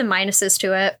pluses and minuses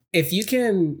to it. If you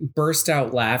can burst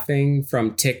out laughing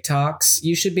from TikToks,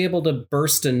 you should be able to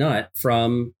burst a nut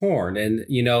from porn. And,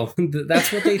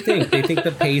 that's what they think. They think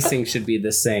the pacing should be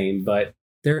the same, but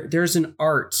there's an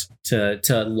art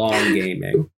to long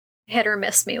gaming. Hit or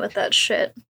miss me with that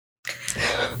shit.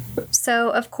 So,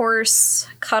 of course,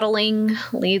 cuddling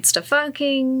leads to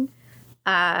fucking.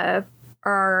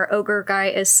 Our ogre guy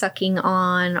is sucking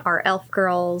on our elf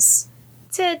girl's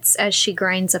tits as she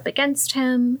grinds up against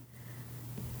him.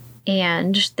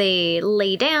 And they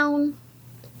lay down.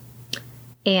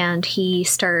 And he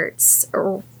starts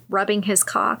rubbing his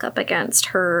cock up against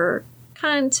her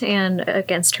cunt and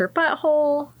against her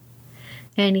butthole.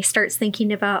 And he starts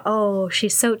thinking about, oh,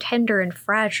 she's so tender and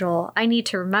fragile. I need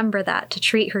to remember that to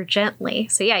treat her gently.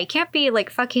 So yeah, you can't be like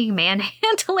fucking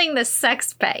manhandling the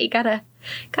sex pet. You gotta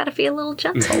be a little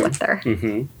gentle with her.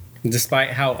 Mm-hmm.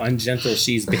 Despite how ungentle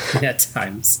she's been at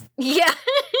times. Yeah.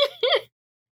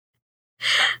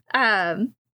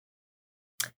 And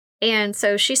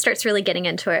so she starts really getting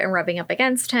into it and rubbing up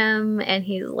against him. And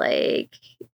he's like,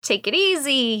 take it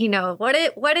easy. You know, what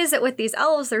is it with these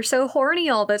elves? They're so horny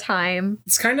all the time.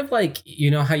 It's kind of like, you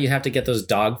know how you have to get those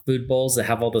dog food bowls that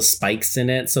have all the spikes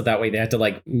in it. So that way they have to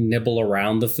like nibble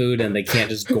around the food and they can't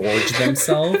just gorge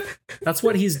themselves. That's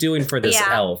what he's doing for this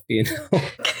elf, you know?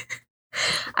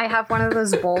 I have one of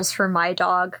those bowls for my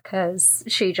dog because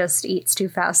she just eats too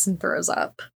fast and throws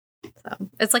up. So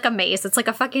it's like a maze. It's like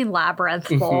a fucking labyrinth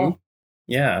bowl.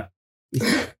 Yeah.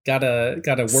 gotta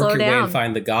work your way and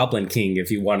find the Goblin King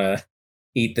if you want to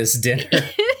eat this dinner.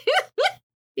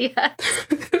 Yeah.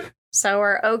 So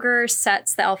our ogre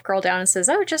sets the elf girl down and says,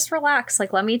 oh, just relax.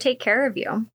 Like, let me take care of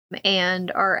you.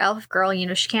 And our elf girl, you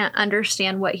know, she can't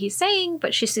understand what he's saying,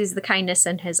 but she sees the kindness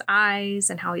in his eyes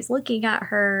and how he's looking at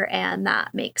her. And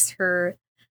that makes her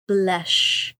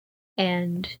blush.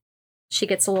 And she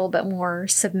gets a little bit more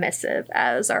submissive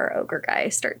as our ogre guy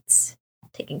starts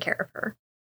taking care of her.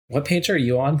 What page are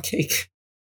you on, Cake?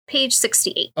 Page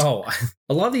 68. Oh,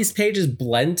 a lot of these pages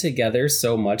blend together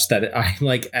so much that I'm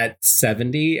like at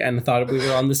 70 and thought we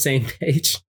were on the same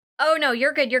page. Oh, no,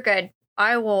 you're good. You're good.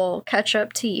 I will catch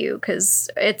up to you because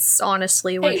it's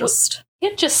honestly, we're just... You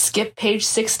can't just skip page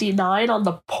 69 on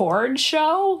the porn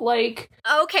show? Like...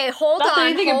 Okay, hold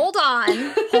on.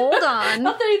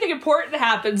 Not that anything important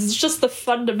happens. It's just the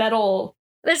fundamental...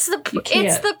 It's the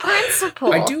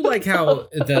principle. I do like how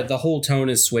the whole tone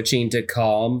is switching to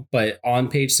calm, but on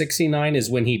page 69 is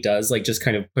when he does like just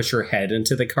kind of push her head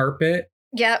into the carpet.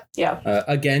 Yep. Yeah.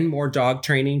 Again, more dog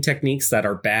training techniques that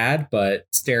are bad, but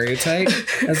stereotype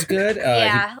as good.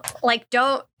 Yeah. Like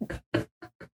don't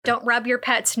rub your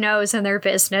pet's nose in their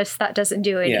business. That doesn't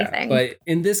do anything. Yeah, but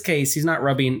in this case, he's not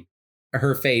rubbing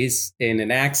her face in an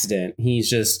accident. He's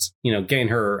just, you know, getting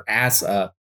her ass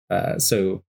up.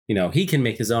 So, you know, he can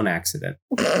make his own accident.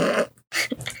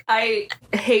 I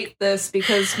hate this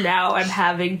because now I'm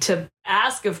having to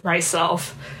ask of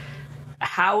myself,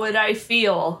 how would I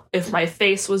feel if my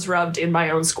face was rubbed in my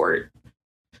own squirt?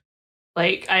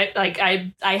 I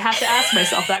have to ask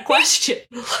myself that question.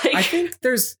 I think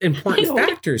there's important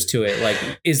factors to it. Like,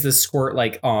 is the squirt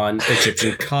like on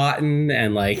Egyptian cotton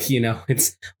and like, you know,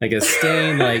 it's like a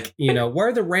stain, like, you know, what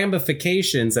are the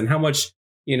ramifications and how much,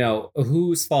 you know,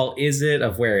 whose fault is it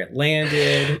of where it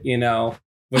landed? You know,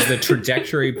 was the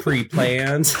trajectory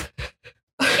pre-planned?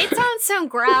 It's on some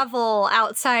gravel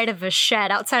outside of a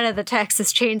shed, outside of the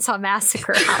Texas Chainsaw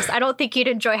Massacre house. I don't think you'd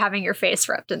enjoy having your face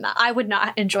rubbed in that. I would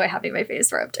not enjoy having my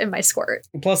face rubbed in my squirt.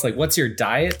 Plus, like, what's your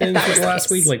diet then for the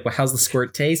last week? Like, how's the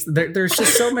squirt taste? There's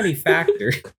just so many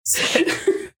factors.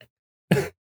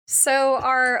 So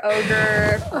our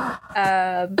ogre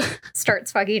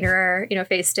starts fucking her, you know,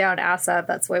 face down, ass up.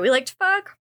 That's the way we like to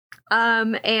fuck.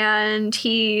 And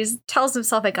he tells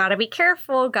himself, I gotta be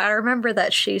careful, gotta remember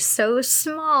that she's so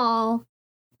small.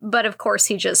 But of course,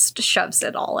 he just shoves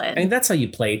it all in. I mean, that's how you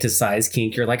play to size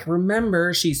kink. You're like,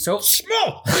 remember, she's so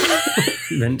small.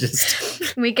 And then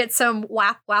just... We get some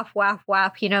whap, whap, whap,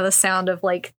 whap. You know, the sound of,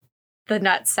 like, the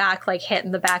nut sack, like,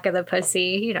 hitting the back of the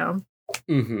pussy, you know.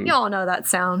 Mm-hmm. You all know that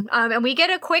sound. And we get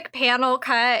a quick panel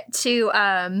cut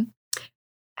to...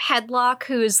 Headlock,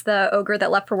 who's the ogre that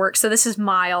left for work. So this is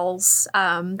Miles.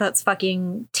 That's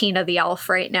fucking Tina the elf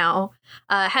right now.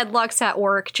 Headlock's at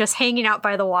work, just hanging out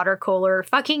by the water cooler,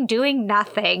 fucking doing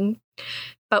nothing.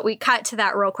 But we cut to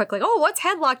that real quick, like, oh, what's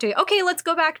Headlock doing? Okay, let's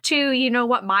go back to, you know,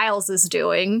 what Miles is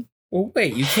doing. Well,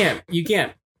 wait, you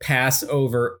can't pass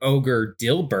over Ogre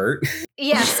Dilbert.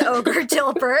 Yes, Ogre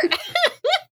Dilbert.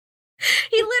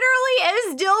 He literally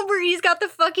is Dilbert. He's got the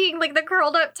fucking, like, the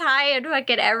curled up tie and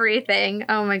fucking everything.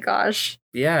 Oh my gosh.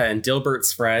 Yeah, and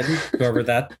Dilbert's friend, whoever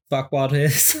that fuckwad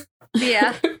is.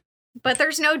 Yeah. But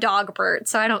there's no Dogbert,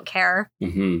 so I don't care.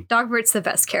 Mm-hmm. Dogbert's the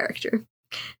best character.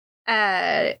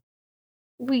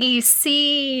 We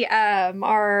see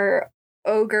our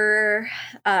ogre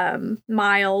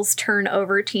Miles turn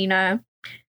over Tina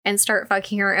and start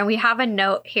fucking her. And we have a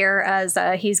note here as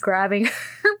he's grabbing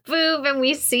her boob and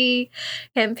we see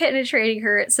him penetrating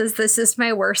her. It says, this is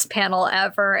my worst panel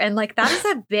ever. And like, that is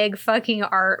a big fucking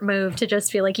art move to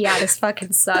just be like, yeah, this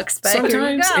fucking sucks. But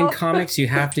sometimes in comics, you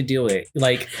have to do it.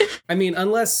 Like, I mean,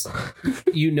 unless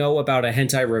you know about a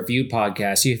hentai review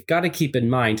podcast, you've got to keep in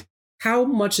mind, how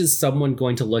much is someone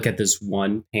going to look at this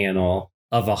one panel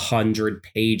of 100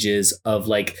 pages of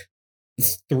like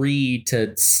 3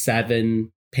 to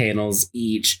 7 panels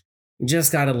each. You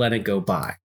just got to let it go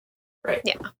by. Right.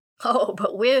 Yeah. Oh,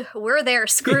 but we're there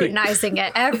scrutinizing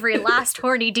it, every last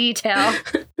horny detail.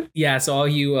 Yeah, so all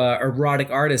you erotic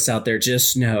artists out there,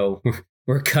 just know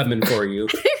we're coming for you.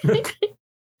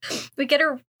 We get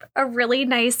a really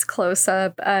nice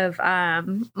close-up of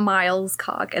Miles'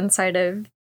 cock inside of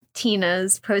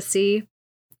Tina's pussy,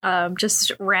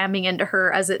 just ramming into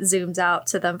her as it zooms out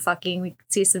to them fucking. We can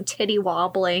see some titty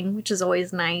wobbling, which is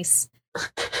always nice.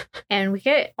 And we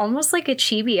get almost like a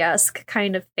Chibi-esque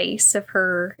kind of face of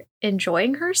her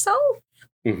enjoying herself.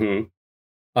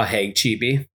 Mm-hmm. Hey,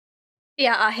 Chibi.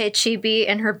 Yeah, hey, Chibi,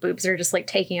 and her boobs are just like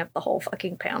taking up the whole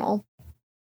fucking panel.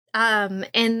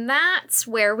 And that's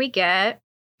where we get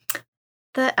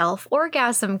the elf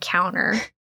orgasm counter.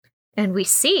 And we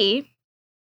see,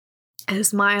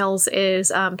 as Miles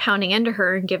is pounding into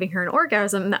her and giving her an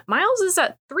orgasm, that Miles is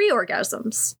at 3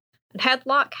 orgasms. And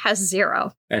Headlock has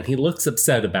 0. And he looks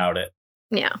upset about it.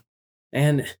 Yeah.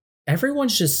 And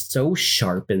everyone's just so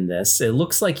sharp in this. It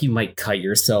looks like you might cut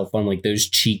yourself on like those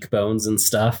cheekbones and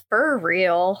stuff. For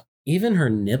real. Even her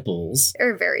nipples.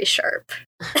 They're very sharp.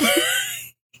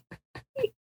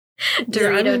 Yeah,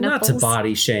 I mean, not to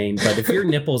body shame, but if your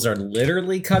nipples are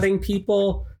literally cutting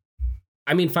people,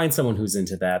 I mean, find someone who's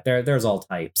into that. There's all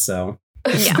types, so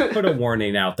yeah. Put a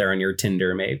warning out there on your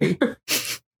Tinder, maybe.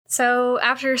 So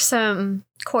after some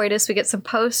coitus, we get some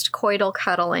post-coital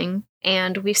cuddling,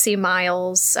 and we see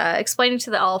Miles explaining to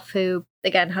the elf, who,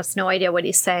 again, has no idea what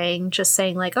he's saying, just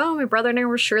saying like, oh, my brother and I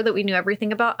were sure that we knew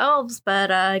everything about elves,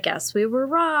 but I guess we were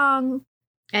wrong.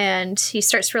 And he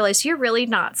starts to realize, you're really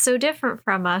not so different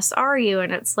from us, are you?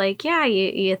 And it's like, yeah,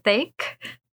 you think?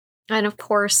 And of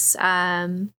course,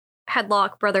 Brother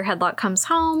Headlock comes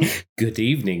home. Good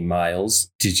evening,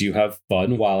 Miles. Did you have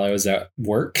fun while I was at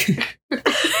work?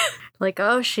 Like,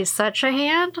 oh, she's such a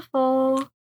handful.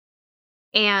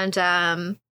 And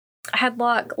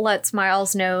Headlock lets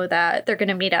Miles know that they're going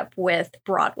to meet up with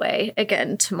Broadway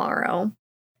again tomorrow.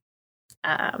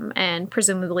 And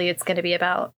presumably it's going to be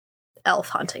about elf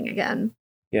hunting again.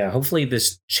 Yeah, hopefully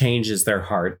this changes their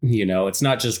heart. You know, it's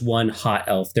not just one hot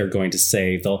elf they're going to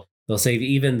save. They'll save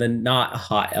even the not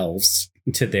hot elves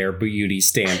to their beauty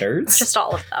standards. Just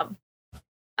all of them.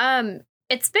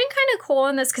 It's been kind of cool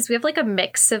in this because we have like a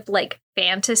mix of like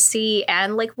fantasy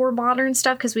and like more modern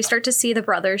stuff, because we start to see the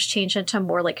brothers change into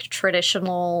more like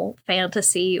traditional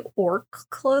fantasy orc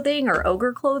clothing or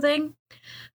ogre clothing.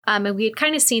 And we had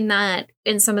kind of seen that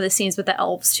in some of the scenes with the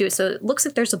elves too. So it looks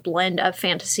like there's a blend of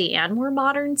fantasy and more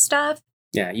modern stuff.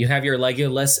 Yeah, you have your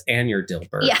Legolas and your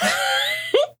Dilbert. Yeah.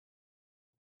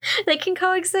 They can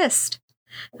coexist.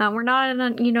 We're not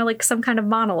in a, like some kind of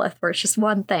monolith where it's just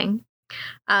one thing.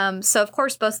 So of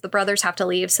course both the brothers have to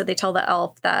leave, so they tell the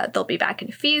elf that they'll be back in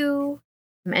a few.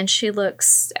 And she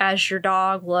looks as your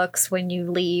dog looks when you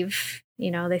leave. You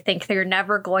know, they think they're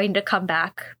never going to come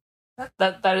back.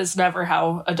 That is never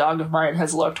how a dog of mine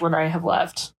has looked when I have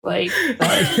left. Like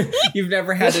you've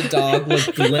never had a dog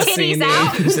look glistening,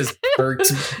 just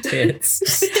perked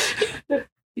tits.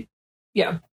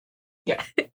 Yeah.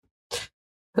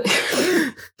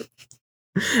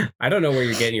 I don't know where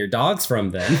you're getting your dogs from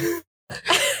then.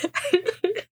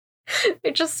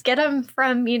 They just get them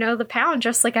from, the pound,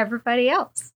 just like everybody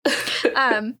else.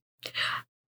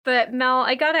 But Mel,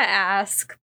 I gotta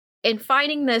ask, in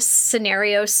finding this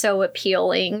scenario so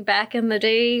appealing back in the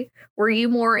day, were you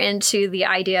more into the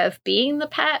idea of being the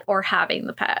pet or having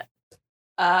the pet?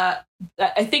 I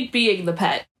think being the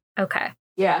pet. Okay.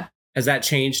 Yeah. Has that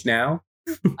changed now?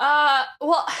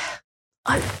 Well,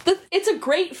 it's a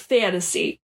great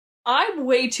fantasy. I'm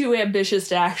way too ambitious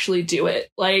to actually do it.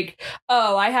 Like,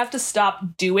 oh, I have to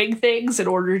stop doing things in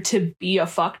order to be a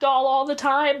fuck doll all the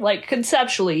time. Like,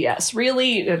 conceptually, yes.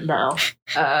 Really, no.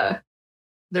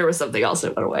 There was something else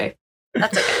that went away.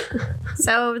 That's okay.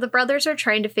 So the brothers are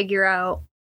trying to figure out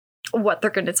what they're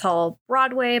going to tell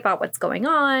Broadway about what's going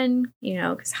on,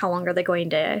 because how long are they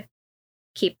going to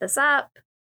keep this up?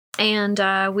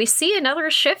 And we see another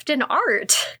shift in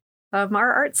art.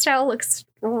 Our art style looks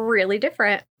really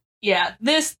different. Yeah,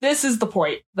 this is the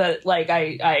point that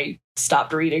I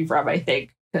stopped reading from, I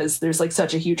think, because there's like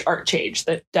such a huge art change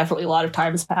that definitely a lot of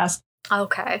time has passed.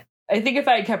 Okay. I think if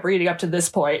I had kept reading up to this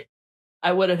point,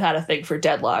 I would have had a thing for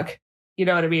Deadlock. You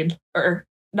know what I mean? Or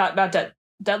not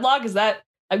Deadlock? Is that?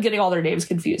 I'm getting all their names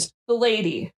confused. The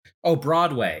lady. Oh,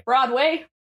 Broadway. Broadway.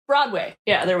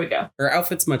 Yeah, there we go. Her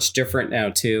outfit's much different now,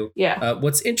 too. Yeah.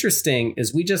 What's interesting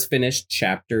is we just finished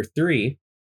chapter 3,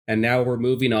 and now we're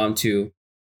moving on to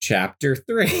chapter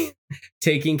 3,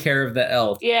 taking care of the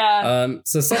elf. Yeah.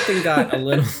 So something got a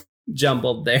little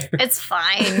jumbled there. It's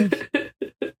fine.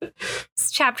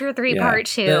 It's chapter 3, part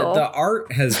 2. The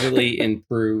art has really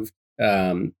improved,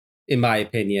 in my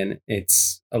opinion.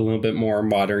 It's a little bit more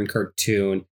modern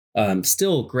cartoon.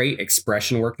 Still great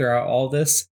expression work throughout all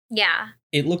this. Yeah.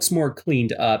 It looks more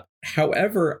cleaned up.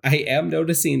 However, I am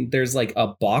noticing there's like a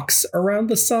box around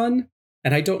the sun.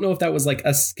 And I don't know if that was like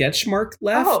a sketch mark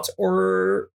left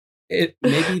or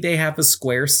maybe they have a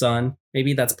square sun.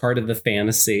 Maybe that's part of the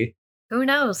fantasy. Who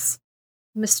knows?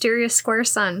 Mysterious square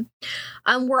sun.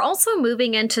 We're also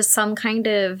moving into some kind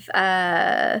of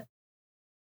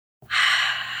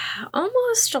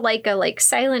almost like a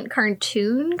silent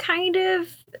cartoon kind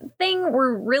of thing.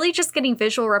 We're really just getting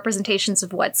visual representations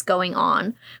of what's going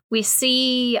on. We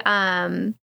see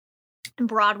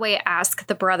Broadway ask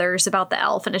the brothers about the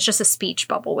elf, and it's just a speech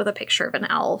bubble with a picture of an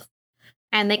elf.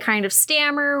 And they kind of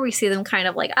stammer. We see them kind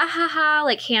of like, ah ha ha,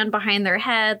 like hand behind their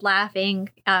head, laughing,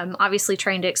 obviously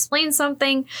trying to explain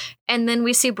something. And then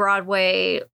we see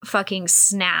Broadway fucking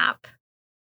snap.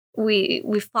 We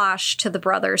flash to the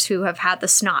brothers who have had the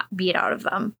snot beat out of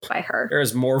them by her.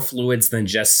 There's more fluids than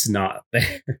just snot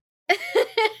there.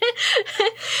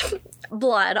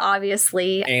 Blood,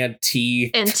 obviously. And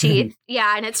teeth. And teeth.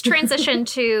 Yeah, and it's transitioned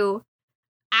to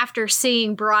after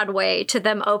seeing Broadway to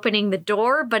them opening the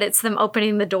door, but it's them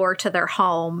opening the door to their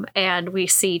home. And we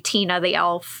see Tina the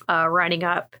elf running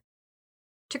up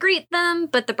to greet them,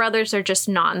 but the brothers are just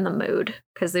not in the mood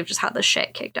because they've just had the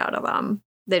shit kicked out of them.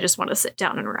 They just want to sit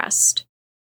down and rest.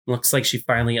 Looks like she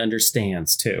finally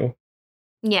understands, too.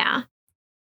 Yeah.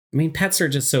 I mean, pets are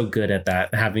just so good at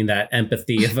that, having that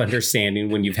empathy of understanding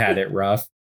when you've had it rough.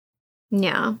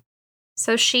 Yeah.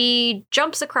 So she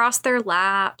jumps across their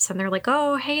laps and they're like,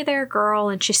 oh, hey there, girl.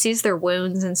 And she sees their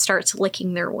wounds and starts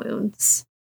licking their wounds.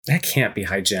 That can't be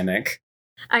hygienic.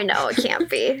 I know, it can't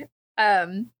be.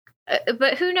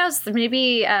 But who knows?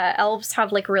 Maybe elves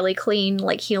have like really clean,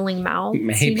 like healing mouths,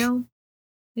 Maybe. You know?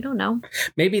 We don't know.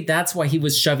 Maybe that's why he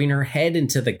was shoving her head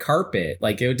into the carpet.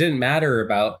 Like, it didn't matter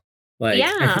about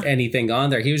anything on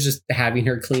there. He was just having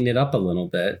her clean it up a little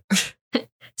bit.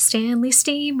 Stanley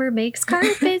Steamer makes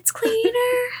carpets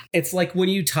cleaner. It's like when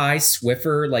you tie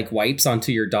Swiffer like wipes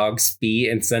onto your dog's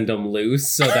feet and send them loose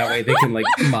so that way they can like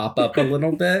mop up a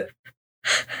little bit.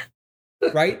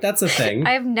 Right? That's a thing.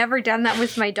 I've never done that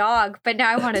with my dog, but now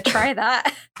I want to try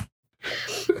that.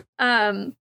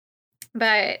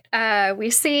 But we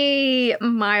see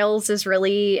Miles is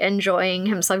really enjoying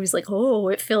himself. He's like, oh,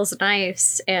 it feels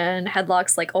nice. And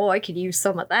Headlock's like, oh, I could use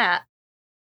some of that.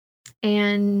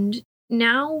 And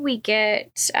now we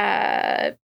get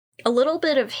a little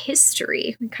bit of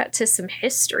history. We cut to some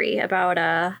history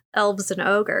about elves and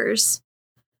ogres.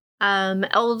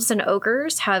 Elves and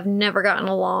ogres have never gotten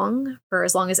along for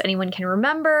as long as anyone can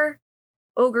remember.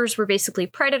 Ogres were basically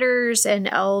predators and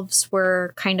elves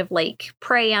were kind of like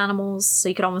prey animals. So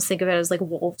you could almost think of it as like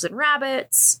wolves and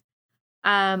rabbits.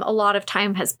 A lot of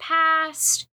time has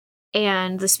passed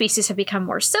and the species have become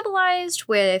more civilized,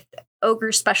 with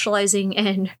ogres specializing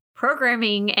in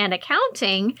programming and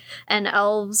accounting, and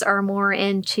elves are more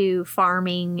into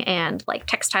farming and like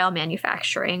textile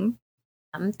manufacturing.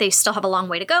 They still have a long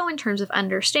way to go in terms of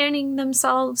understanding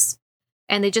themselves.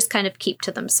 And they just kind of keep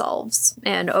to themselves.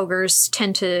 And ogres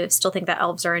tend to still think that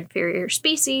elves are inferior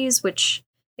species, which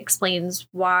explains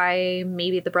why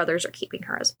maybe the brothers are keeping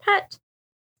her as a pet.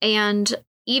 And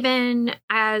even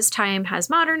as time has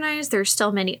modernized, there's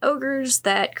still many ogres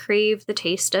that crave the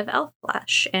taste of elf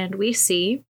flesh. And we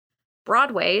see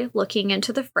Broadway looking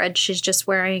into the fridge. She's just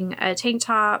wearing a tank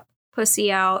top,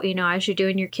 pussy out, you know, as you do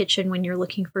in your kitchen when you're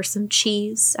looking for some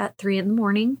cheese at 3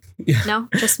 a.m. Yeah. No,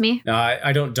 just me. No,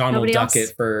 I don't Donald Duck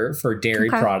it for dairy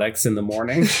products in the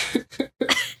morning.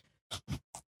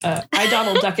 I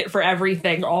Donald Duck it for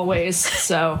everything always,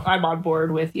 so I'm on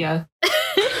board with you.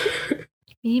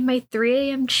 Need my 3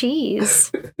 a.m.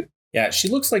 cheese. Yeah, she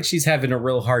looks like she's having a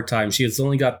real hard time. She has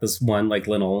only got this one like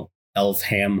little elf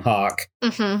ham hock.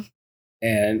 Mm-hmm.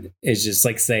 And it's just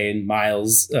like saying,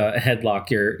 Miles,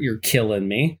 Headlock, you're killing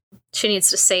me. She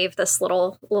needs to save this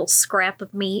little scrap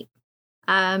of meat.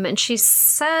 And she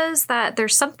says that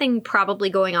there's something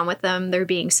probably going on with them. They're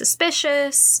being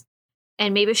suspicious.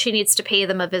 And maybe she needs to pay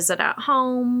them a visit at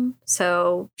home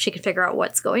so she can figure out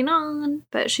what's going on.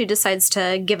 But she decides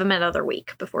to give them another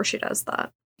week before she does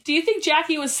that. Do you think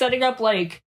Jackie was setting up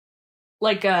like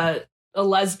a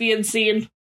lesbian scene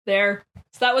there?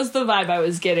 So that was the vibe I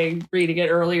was getting reading it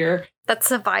earlier. That's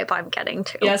the vibe I'm getting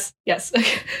too. Yes.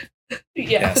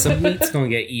 Yeah, some meat's going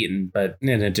to get eaten, but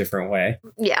in a different way.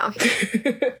 Yeah.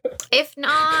 If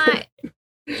not,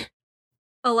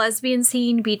 a lesbian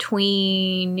scene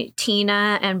between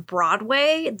Tina and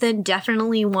Broadway, then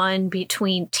definitely one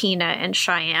between Tina and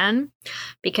Cheyenne.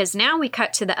 Because now we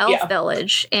cut to the Elf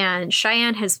Village, and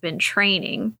Cheyenne has been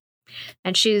training.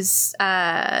 And she's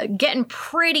getting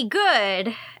pretty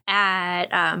good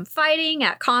at fighting,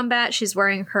 at combat. She's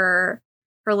wearing her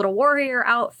little warrior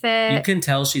outfit. You can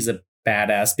tell she's a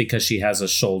badass because she has a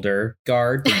shoulder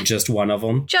guard, just one of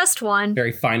them. Just one.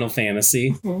 Very Final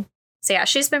Fantasy. Mm-hmm. So yeah,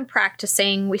 she's been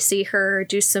practicing. We see her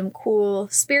do some cool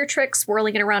spear tricks,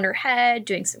 whirling it around her head,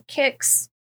 doing some kicks.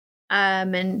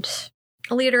 And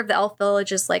the leader of the Elf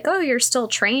Village is like, oh, you're still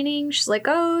training? She's like,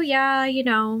 oh, yeah,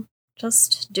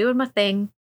 just doing my thing.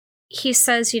 He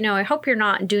says, I hope you're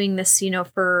not doing this,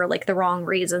 for like the wrong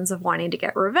reasons of wanting to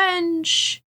get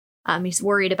revenge. He's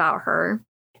worried about her.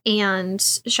 And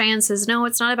Cheyenne says, no,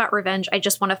 it's not about revenge. I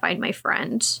just want to find my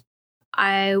friend.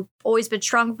 I've always been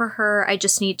strong for her. I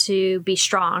just need to be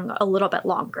strong a little bit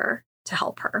longer to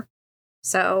help her.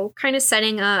 So kind of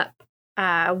setting up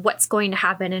what's going to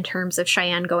happen in terms of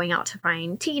Cheyenne going out to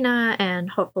find Tina and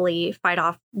hopefully fight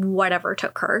off whatever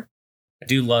took her. I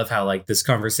do love how like this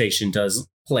conversation does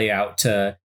play out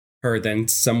to her then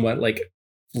somewhat like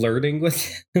flirting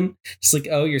with him. Just like,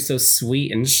 oh, you're so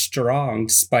sweet and strong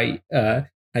despite how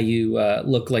you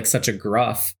look like such a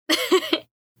gruff.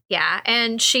 Yeah,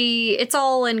 and it's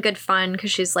all in good fun because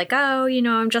she's like, oh,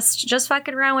 I'm just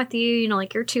fucking around with you,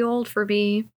 like you're too old for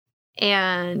me.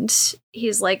 And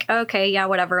he's like, okay, yeah,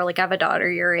 whatever, like I have a daughter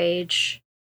your age.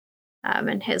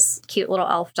 And his cute little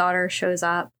elf daughter shows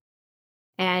up.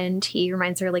 And he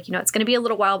reminds her, like, it's going to be a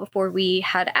little while before we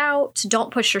head out.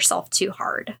 Don't push yourself too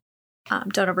hard.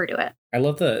 Don't overdo it. I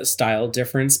love the style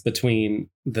difference between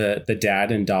the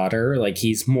dad and daughter. Like,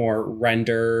 he's more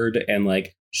rendered and,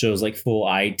 like, shows, like, full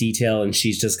eye detail. And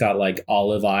she's just got, like,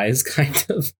 olive eyes, kind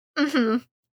of. Mm-hmm.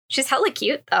 She's hella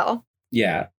cute, though.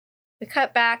 Yeah. We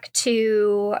cut back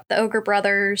to the Ogre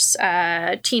Brothers.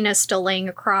 Tina's still laying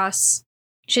across.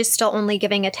 She's still only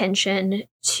giving attention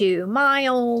to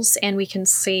Miles, and we can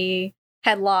see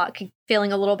Headlock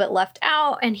feeling a little bit left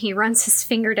out, and he runs his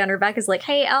finger down her back, is like,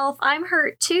 hey, Elf, I'm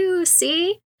hurt too,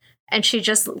 see? And she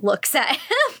just looks at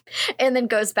him and then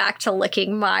goes back to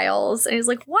licking Miles. And he's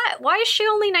like, what? Why is she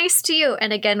only nice to you?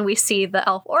 And again, we see the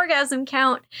elf orgasm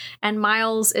count, and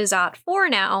Miles is at 4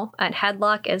 now, and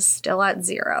Headlock is still at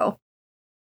 0.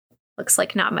 Looks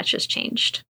like not much has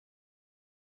changed.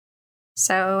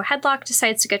 So Headlock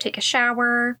decides to go take a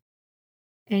shower.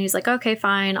 And he's like, okay,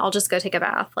 fine. I'll just go take a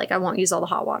bath. Like, I won't use all the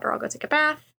hot water. I'll go take a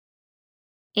bath.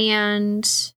 And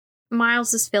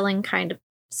Miles is feeling kind of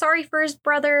sorry for his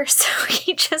brother. So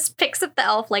he just picks up the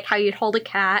elf, like how you'd hold a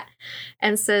cat,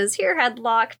 and says, here,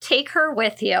 Headlock, take her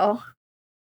with you.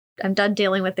 I'm done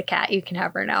dealing with the cat. You can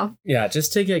have her now. Yeah,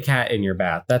 just take a cat in your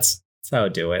bath. That's how I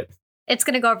do it. It's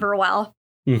going to go over well.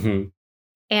 Mm-hmm.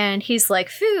 And he's like,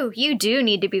 phew, you do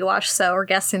need to be washed. So we're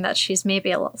guessing that she's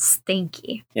maybe a little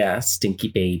stinky. Yeah, stinky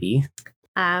baby.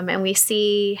 And we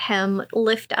see him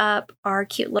lift up our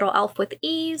cute little elf with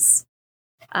ease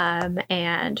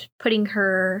and putting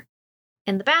her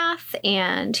in the bath.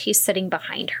 And he's sitting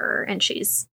behind her and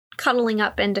she's cuddling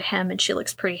up into him. And she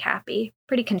looks pretty happy,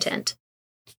 pretty content.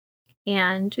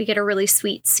 And we get a really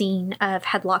sweet scene of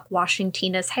Headlock washing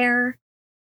Tina's hair.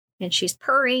 And she's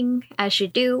purring, as you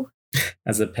do.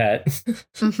 As a pet.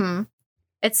 Mm-hmm.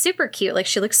 It's super cute. Like,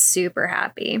 she looks super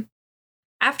happy.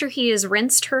 After he has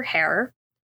rinsed her hair,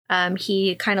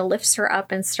 he kind of lifts her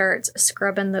up and starts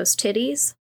scrubbing those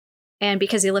titties. And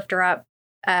because he lifted her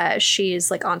up,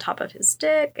 she's like on top of his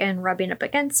dick and rubbing up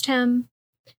against him.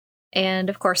 And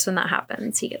of course, when that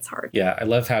happens, he gets hard. Yeah, I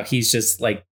love how he's just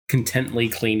like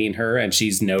contently cleaning her and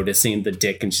she's noticing the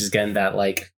dick and she's getting that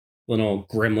like little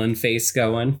gremlin face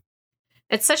going.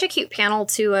 It's such a cute panel,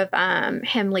 too, of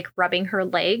him, like, rubbing her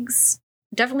legs.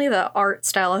 Definitely the art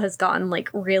style has gotten, like,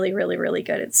 really, really, really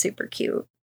good. It's super cute.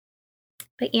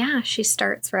 But, yeah, she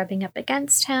starts rubbing up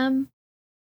against him.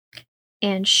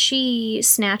 And she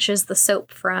snatches the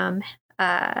soap from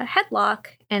Headlock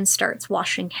and starts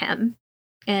washing him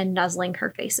and nuzzling her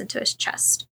face into his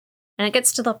chest. And it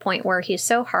gets to the point where he's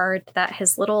so hard that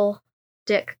his little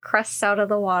dick crusts out of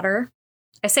the water.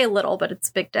 I say little, but it's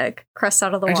big dick. Crusts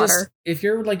out of the water. If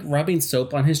you're like rubbing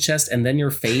soap on his chest and then your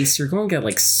face, you're going to get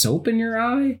like soap in your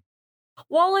eye.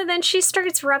 Well, and then she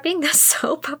starts rubbing the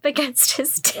soap up against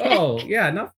his dick. Oh,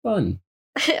 yeah, not fun.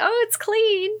 Oh, it's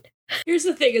clean. Here's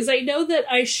the thing, is I know that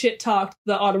I shit-talked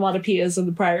the onomatopoeias in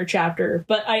the prior chapter,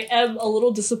 but I am a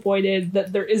little disappointed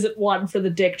that there isn't one for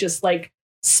the dick just like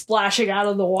splashing out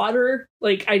of the water.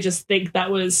 Like, I just think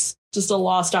that was just a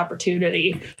lost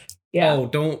opportunity. Yeah. Oh,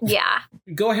 don't. Yeah.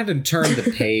 Go ahead and turn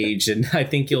the page, and I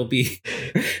think you'll be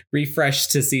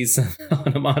refreshed to see some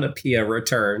onomatopoeia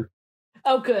return.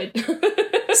 Oh, good.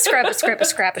 Scrap a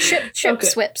ship, Okay.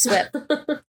 swip.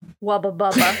 Wubba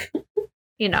bubba.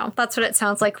 You know, that's what it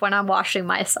sounds like when I'm washing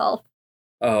myself.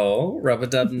 Oh,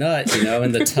 rub-a-dub nut,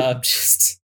 in the tub,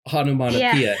 just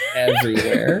onomatopoeia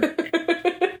everywhere.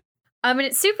 And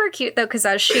it's super cute, though, because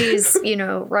as she's,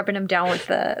 rubbing him down with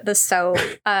the soap,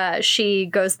 she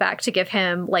goes back to give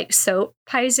him, soap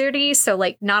paizuri. So,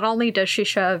 not only does she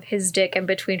shove his dick in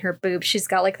between her boobs, she's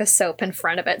got, the soap in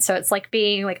front of it. So it's like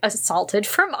being, assaulted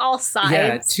from all sides.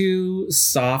 Yeah, two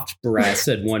soft breasts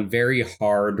and one very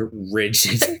hard,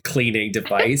 rigid cleaning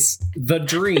device. The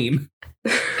dream.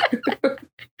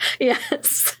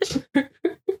 Yes.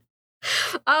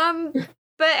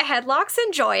 But Headlock's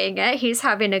enjoying it. He's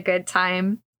having a good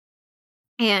time.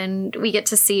 And we get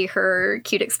to see her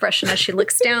cute expression as she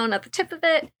looks down at the tip of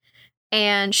it.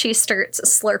 And she starts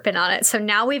slurping on it. So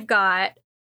now we've got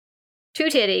 2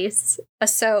 titties, a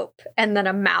soap, and then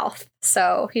a mouth.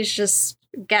 So he's just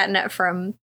getting it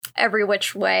from every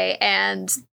which way.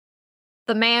 And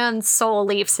the man's soul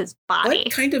leaves his body.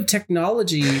 What kind of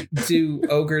technology do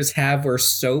ogres have where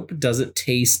soap doesn't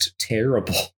taste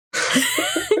terrible?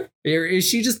 Is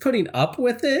she just putting up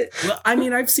with it? Well, I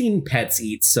mean, I've seen pets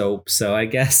eat soap, so I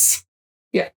guess.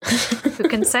 Yeah. Who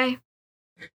can say?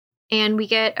 And we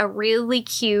get a really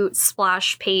cute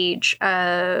splash page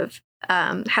of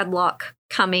Headlock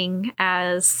coming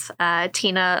as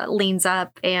Tina leans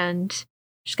up and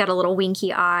she's got a little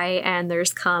winky eye and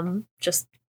there's cum just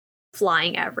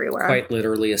flying everywhere. Quite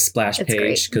literally a splash It's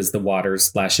page because the water's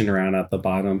splashing around at the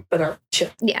bottom.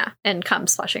 Yeah, and cum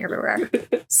splashing everywhere.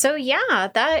 So yeah,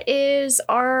 that is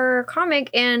our comic.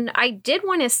 And I did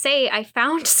want to say I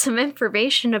found some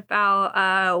information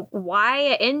about why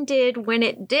it ended when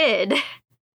it did.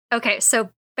 Okay, so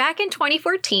back in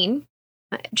 2014,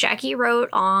 Jackie wrote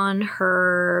on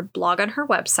her blog on her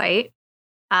website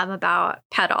about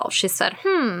Pedolph. She said,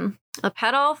 a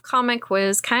Pedolph comic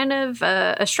was kind of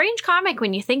a strange comic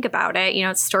when you think about it.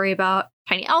 It's a story about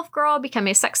tiny elf girl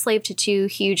becoming a sex slave to 2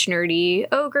 huge nerdy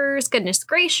ogres. Goodness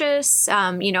gracious.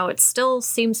 It still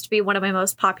seems to be one of my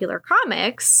most popular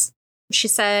comics. She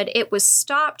said it was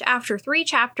stopped after 3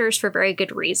 chapters for very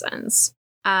good reasons.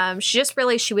 She just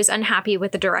realized she was unhappy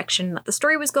with the direction that the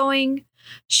story was going.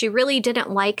 She really didn't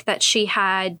like that she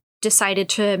had decided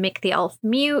to make the elf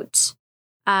mute.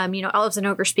 Elves and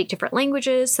ogres speak different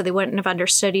languages, so they wouldn't have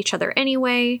understood each other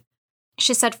anyway.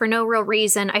 She said, for no real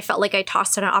reason, I felt like I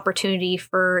tossed an opportunity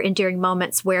for endearing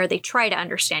moments where they try to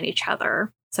understand each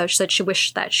other. So she said she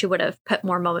wished that she would have put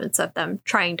more moments of them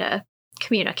trying to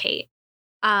communicate.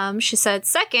 She said,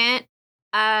 second,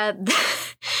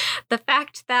 the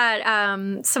fact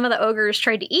that some of the ogres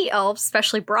tried to eat elves,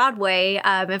 especially Broadway,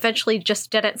 eventually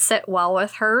just didn't sit well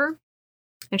with her.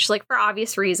 And she's like, for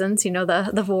obvious reasons,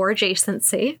 the vor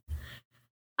adjacency.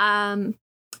 And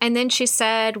then she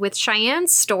said with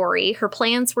Cheyenne's story, her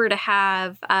plans were to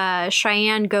have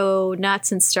Cheyenne go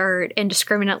nuts and start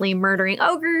indiscriminately murdering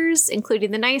ogres,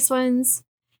 including the nice ones.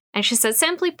 And she said,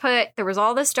 simply put, there was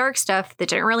all this dark stuff that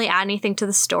didn't really add anything to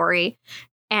the story.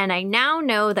 And I now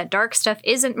know that dark stuff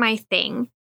isn't my thing.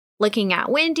 Looking at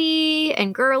Wendy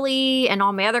and Girly and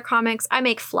all my other comics, I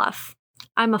make fluff.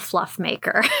 I'm a fluff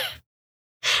maker.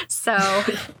 So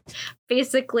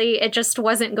basically, it just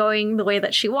wasn't going the way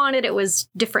that she wanted. It was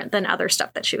different than other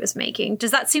stuff that she was making. Does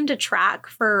that seem to track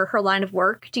for her line of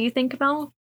work, do you think,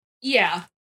 Mel? Yeah,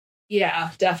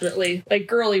 definitely.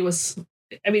 Girly was,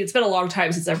 it's been a long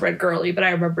time since I've read Girly, but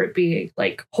I remember it being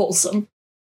wholesome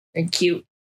and cute.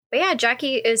 But yeah,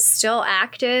 Jackie is still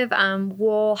active.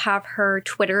 We'll have her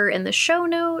Twitter in the show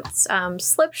notes.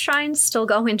 Slipshine's still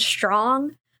going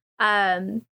strong.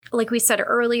 Like we said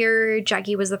earlier,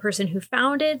 Jackie was the person who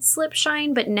founded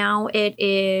Slipshine, but now it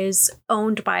is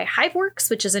owned by Hiveworks,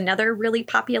 which is another really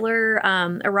popular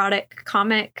erotic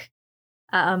comic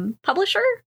publisher.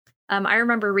 I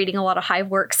remember reading a lot of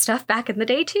Hiveworks stuff back in the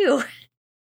day, too.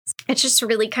 It's just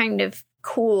really kind of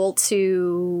cool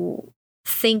to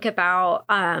think about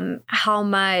how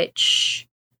much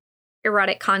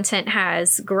erotic content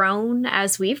has grown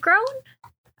as we've grown.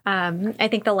 I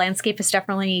think the landscape is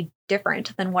definitely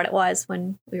different than what it was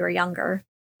when we were younger.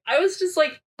 I was just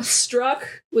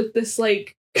struck with this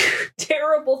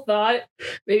terrible thought,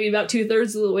 maybe about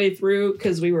 2/3 of the way through,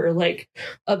 because we were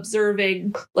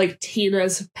observing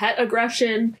Tina's pet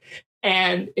aggression,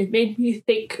 and it made me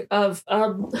think of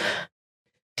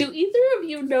do either of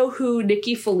you know who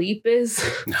Nikki Philippe is?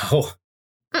 No.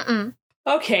 Mm-mm.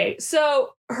 Okay,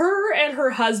 so her and her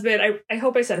husband, I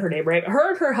hope I said her name right. Her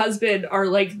and her husband are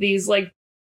these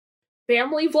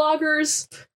family vloggers.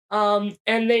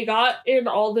 And they got in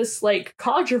all this like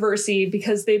controversy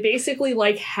because they basically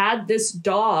like had this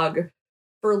dog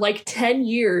for like 10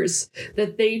 years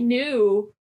that they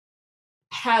knew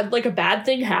had like a bad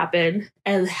thing happen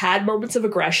and had moments of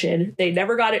aggression. They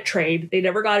never got it trained. They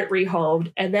never got it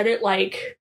rehomed. And then it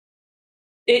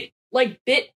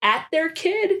bit at their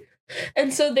kid.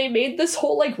 And so they made this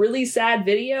whole like really sad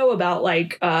video about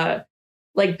like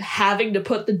having to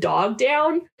put the dog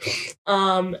down.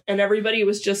 And everybody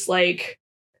was just like,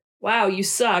 wow, you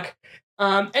suck.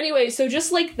 Anyway, so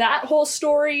just like that whole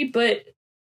story, but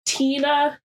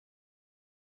Tina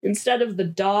instead of the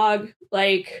dog,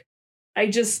 like I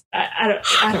don't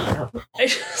know. I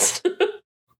just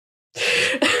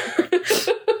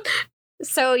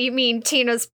So you mean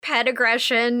Tina's pet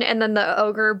aggression, and then the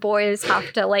ogre boys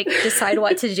have to like decide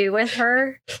what to do with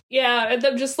her? Yeah, and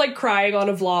them just like crying on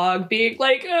a vlog, being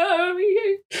like, "Oh,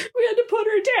 we had to put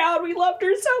her down. We loved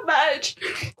her so much.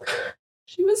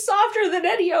 She was softer than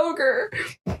any ogre."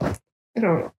 I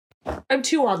don't know. I'm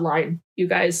too online, you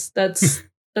guys. That's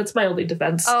my only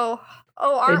defense. Oh,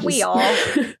 aren't we all?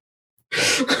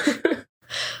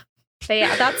 But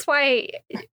yeah, that's why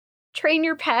train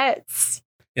your pets.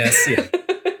 Yes, yeah.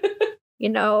 You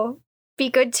know, be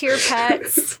good to your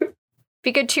pets.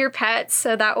 Be good to your pets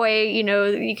so that way, you know,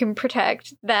 you can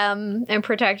protect them and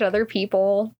protect other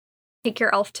people. Take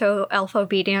your elf to elf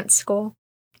obedience school.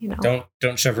 You know.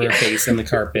 Don't shove her face in the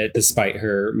carpet despite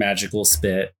her magical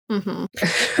spit.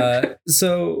 Mm-hmm.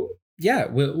 So yeah,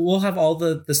 we'll have all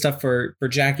the stuff for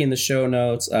Jackie in the show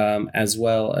notes, as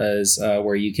well as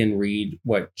where you can read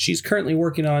what she's currently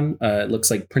working on. It looks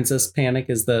like Princess Panic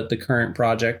is the current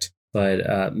project.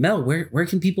 But Mel, where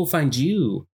can people find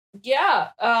you? Yeah,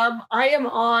 I am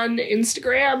on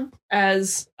Instagram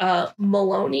as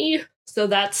Maloney. So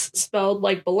that's spelled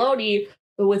like baloney,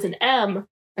 but with an M,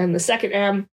 and the second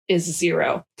M is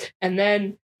 0. And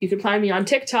then you can find me on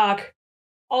TikTok,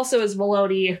 also as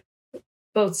Maloney,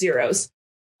 both 0s.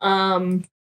 I'm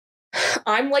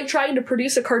like trying to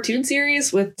produce a cartoon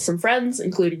series with some friends,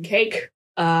 including Cake.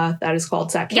 That is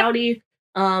called Sac County.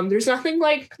 There's nothing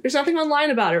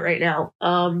online about it right now.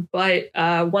 But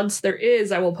once there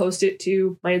is, I will post it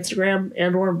to my Instagram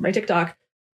and or my TikTok.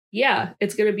 Yeah,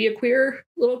 it's going to be a queer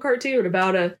little cartoon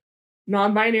about a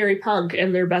non-binary punk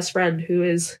and their best friend who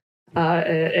is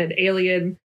an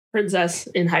alien princess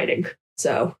in hiding.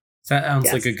 So that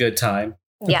sounds like a good time.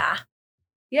 Yeah.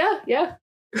 Yeah.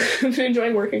 I've been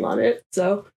enjoying working on it.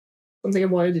 So something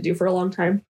I've wanted to do for a long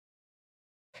time.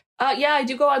 Yeah, I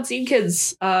do go on Scene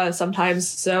Kids sometimes.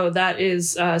 So that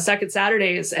is second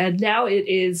Saturdays. And now it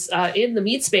is in the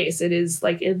meat space. It is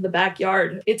like in the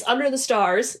backyard. It's under the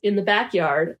stars in the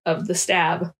backyard of the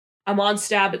Stab. I'm on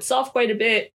Stab itself quite a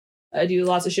bit. I do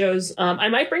lots of shows. I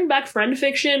might bring back Friend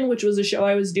Fiction, which was a show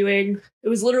I was doing. It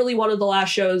was literally one of the last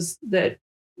shows that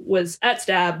was at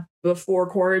Stab before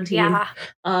quarantine. Yeah.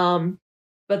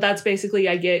 But that's basically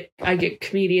I get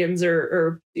comedians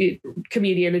or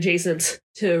comedian adjacent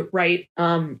to write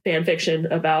fan fiction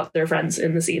about their friends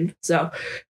in the scene. So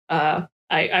I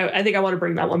think I want to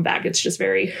bring that one back. It's just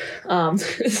very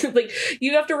like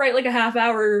you have to write like a half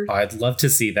hour. Oh, I'd love to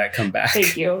see that come back.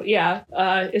 Thank you. Yeah.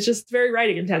 It's just very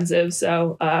writing intensive.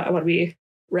 So I want to be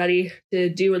ready to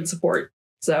do and support.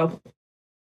 So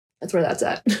that's where that's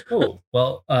at. Cool.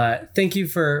 Well, thank you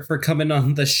for coming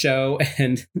on the show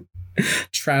and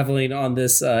traveling on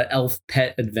this elf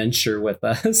pet adventure with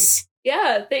us.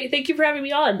 Yeah, thank you for having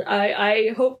me on. I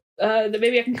hope that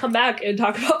maybe I can come back and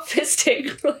talk about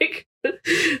fisting. Like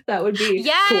that would be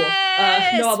cool.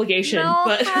 No obligation. Mel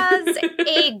but has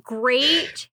a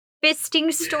great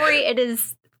fisting story. It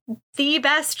is the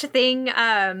best thing.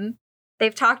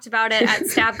 They've talked about it at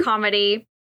Stab Comedy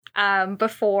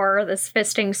before this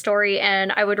fisting story,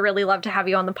 and I would really love to have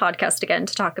you on the podcast again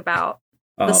to talk about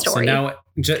the story. So now,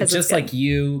 just like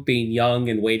you being young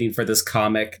and waiting for this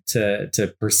comic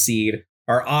to proceed,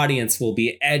 our audience will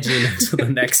be edging until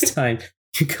the next time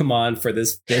you come on for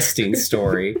this fisting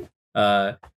story.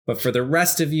 But for the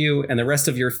rest of you and the rest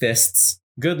of your fists,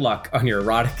 good luck on your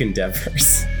erotic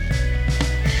endeavors.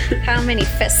 How many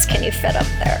fists can you fit up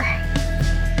there?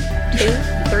 2,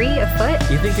 3, a foot?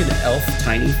 You think an elf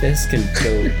tiny fist can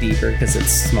go deeper because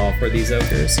it's small for these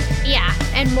ogres? Yeah,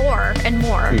 and more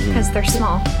because they're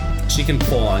small. She can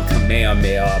full on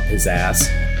Kamehameha up his ass.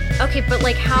 Okay, but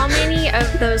like how many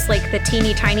of those like the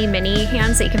teeny tiny mini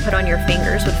hands that you can put on your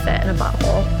fingers would fit in a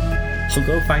butthole? We'll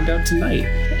go find out tonight.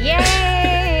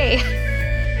 Yay!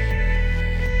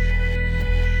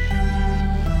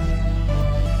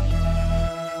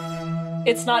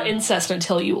 It's not incest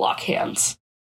until you lock hands.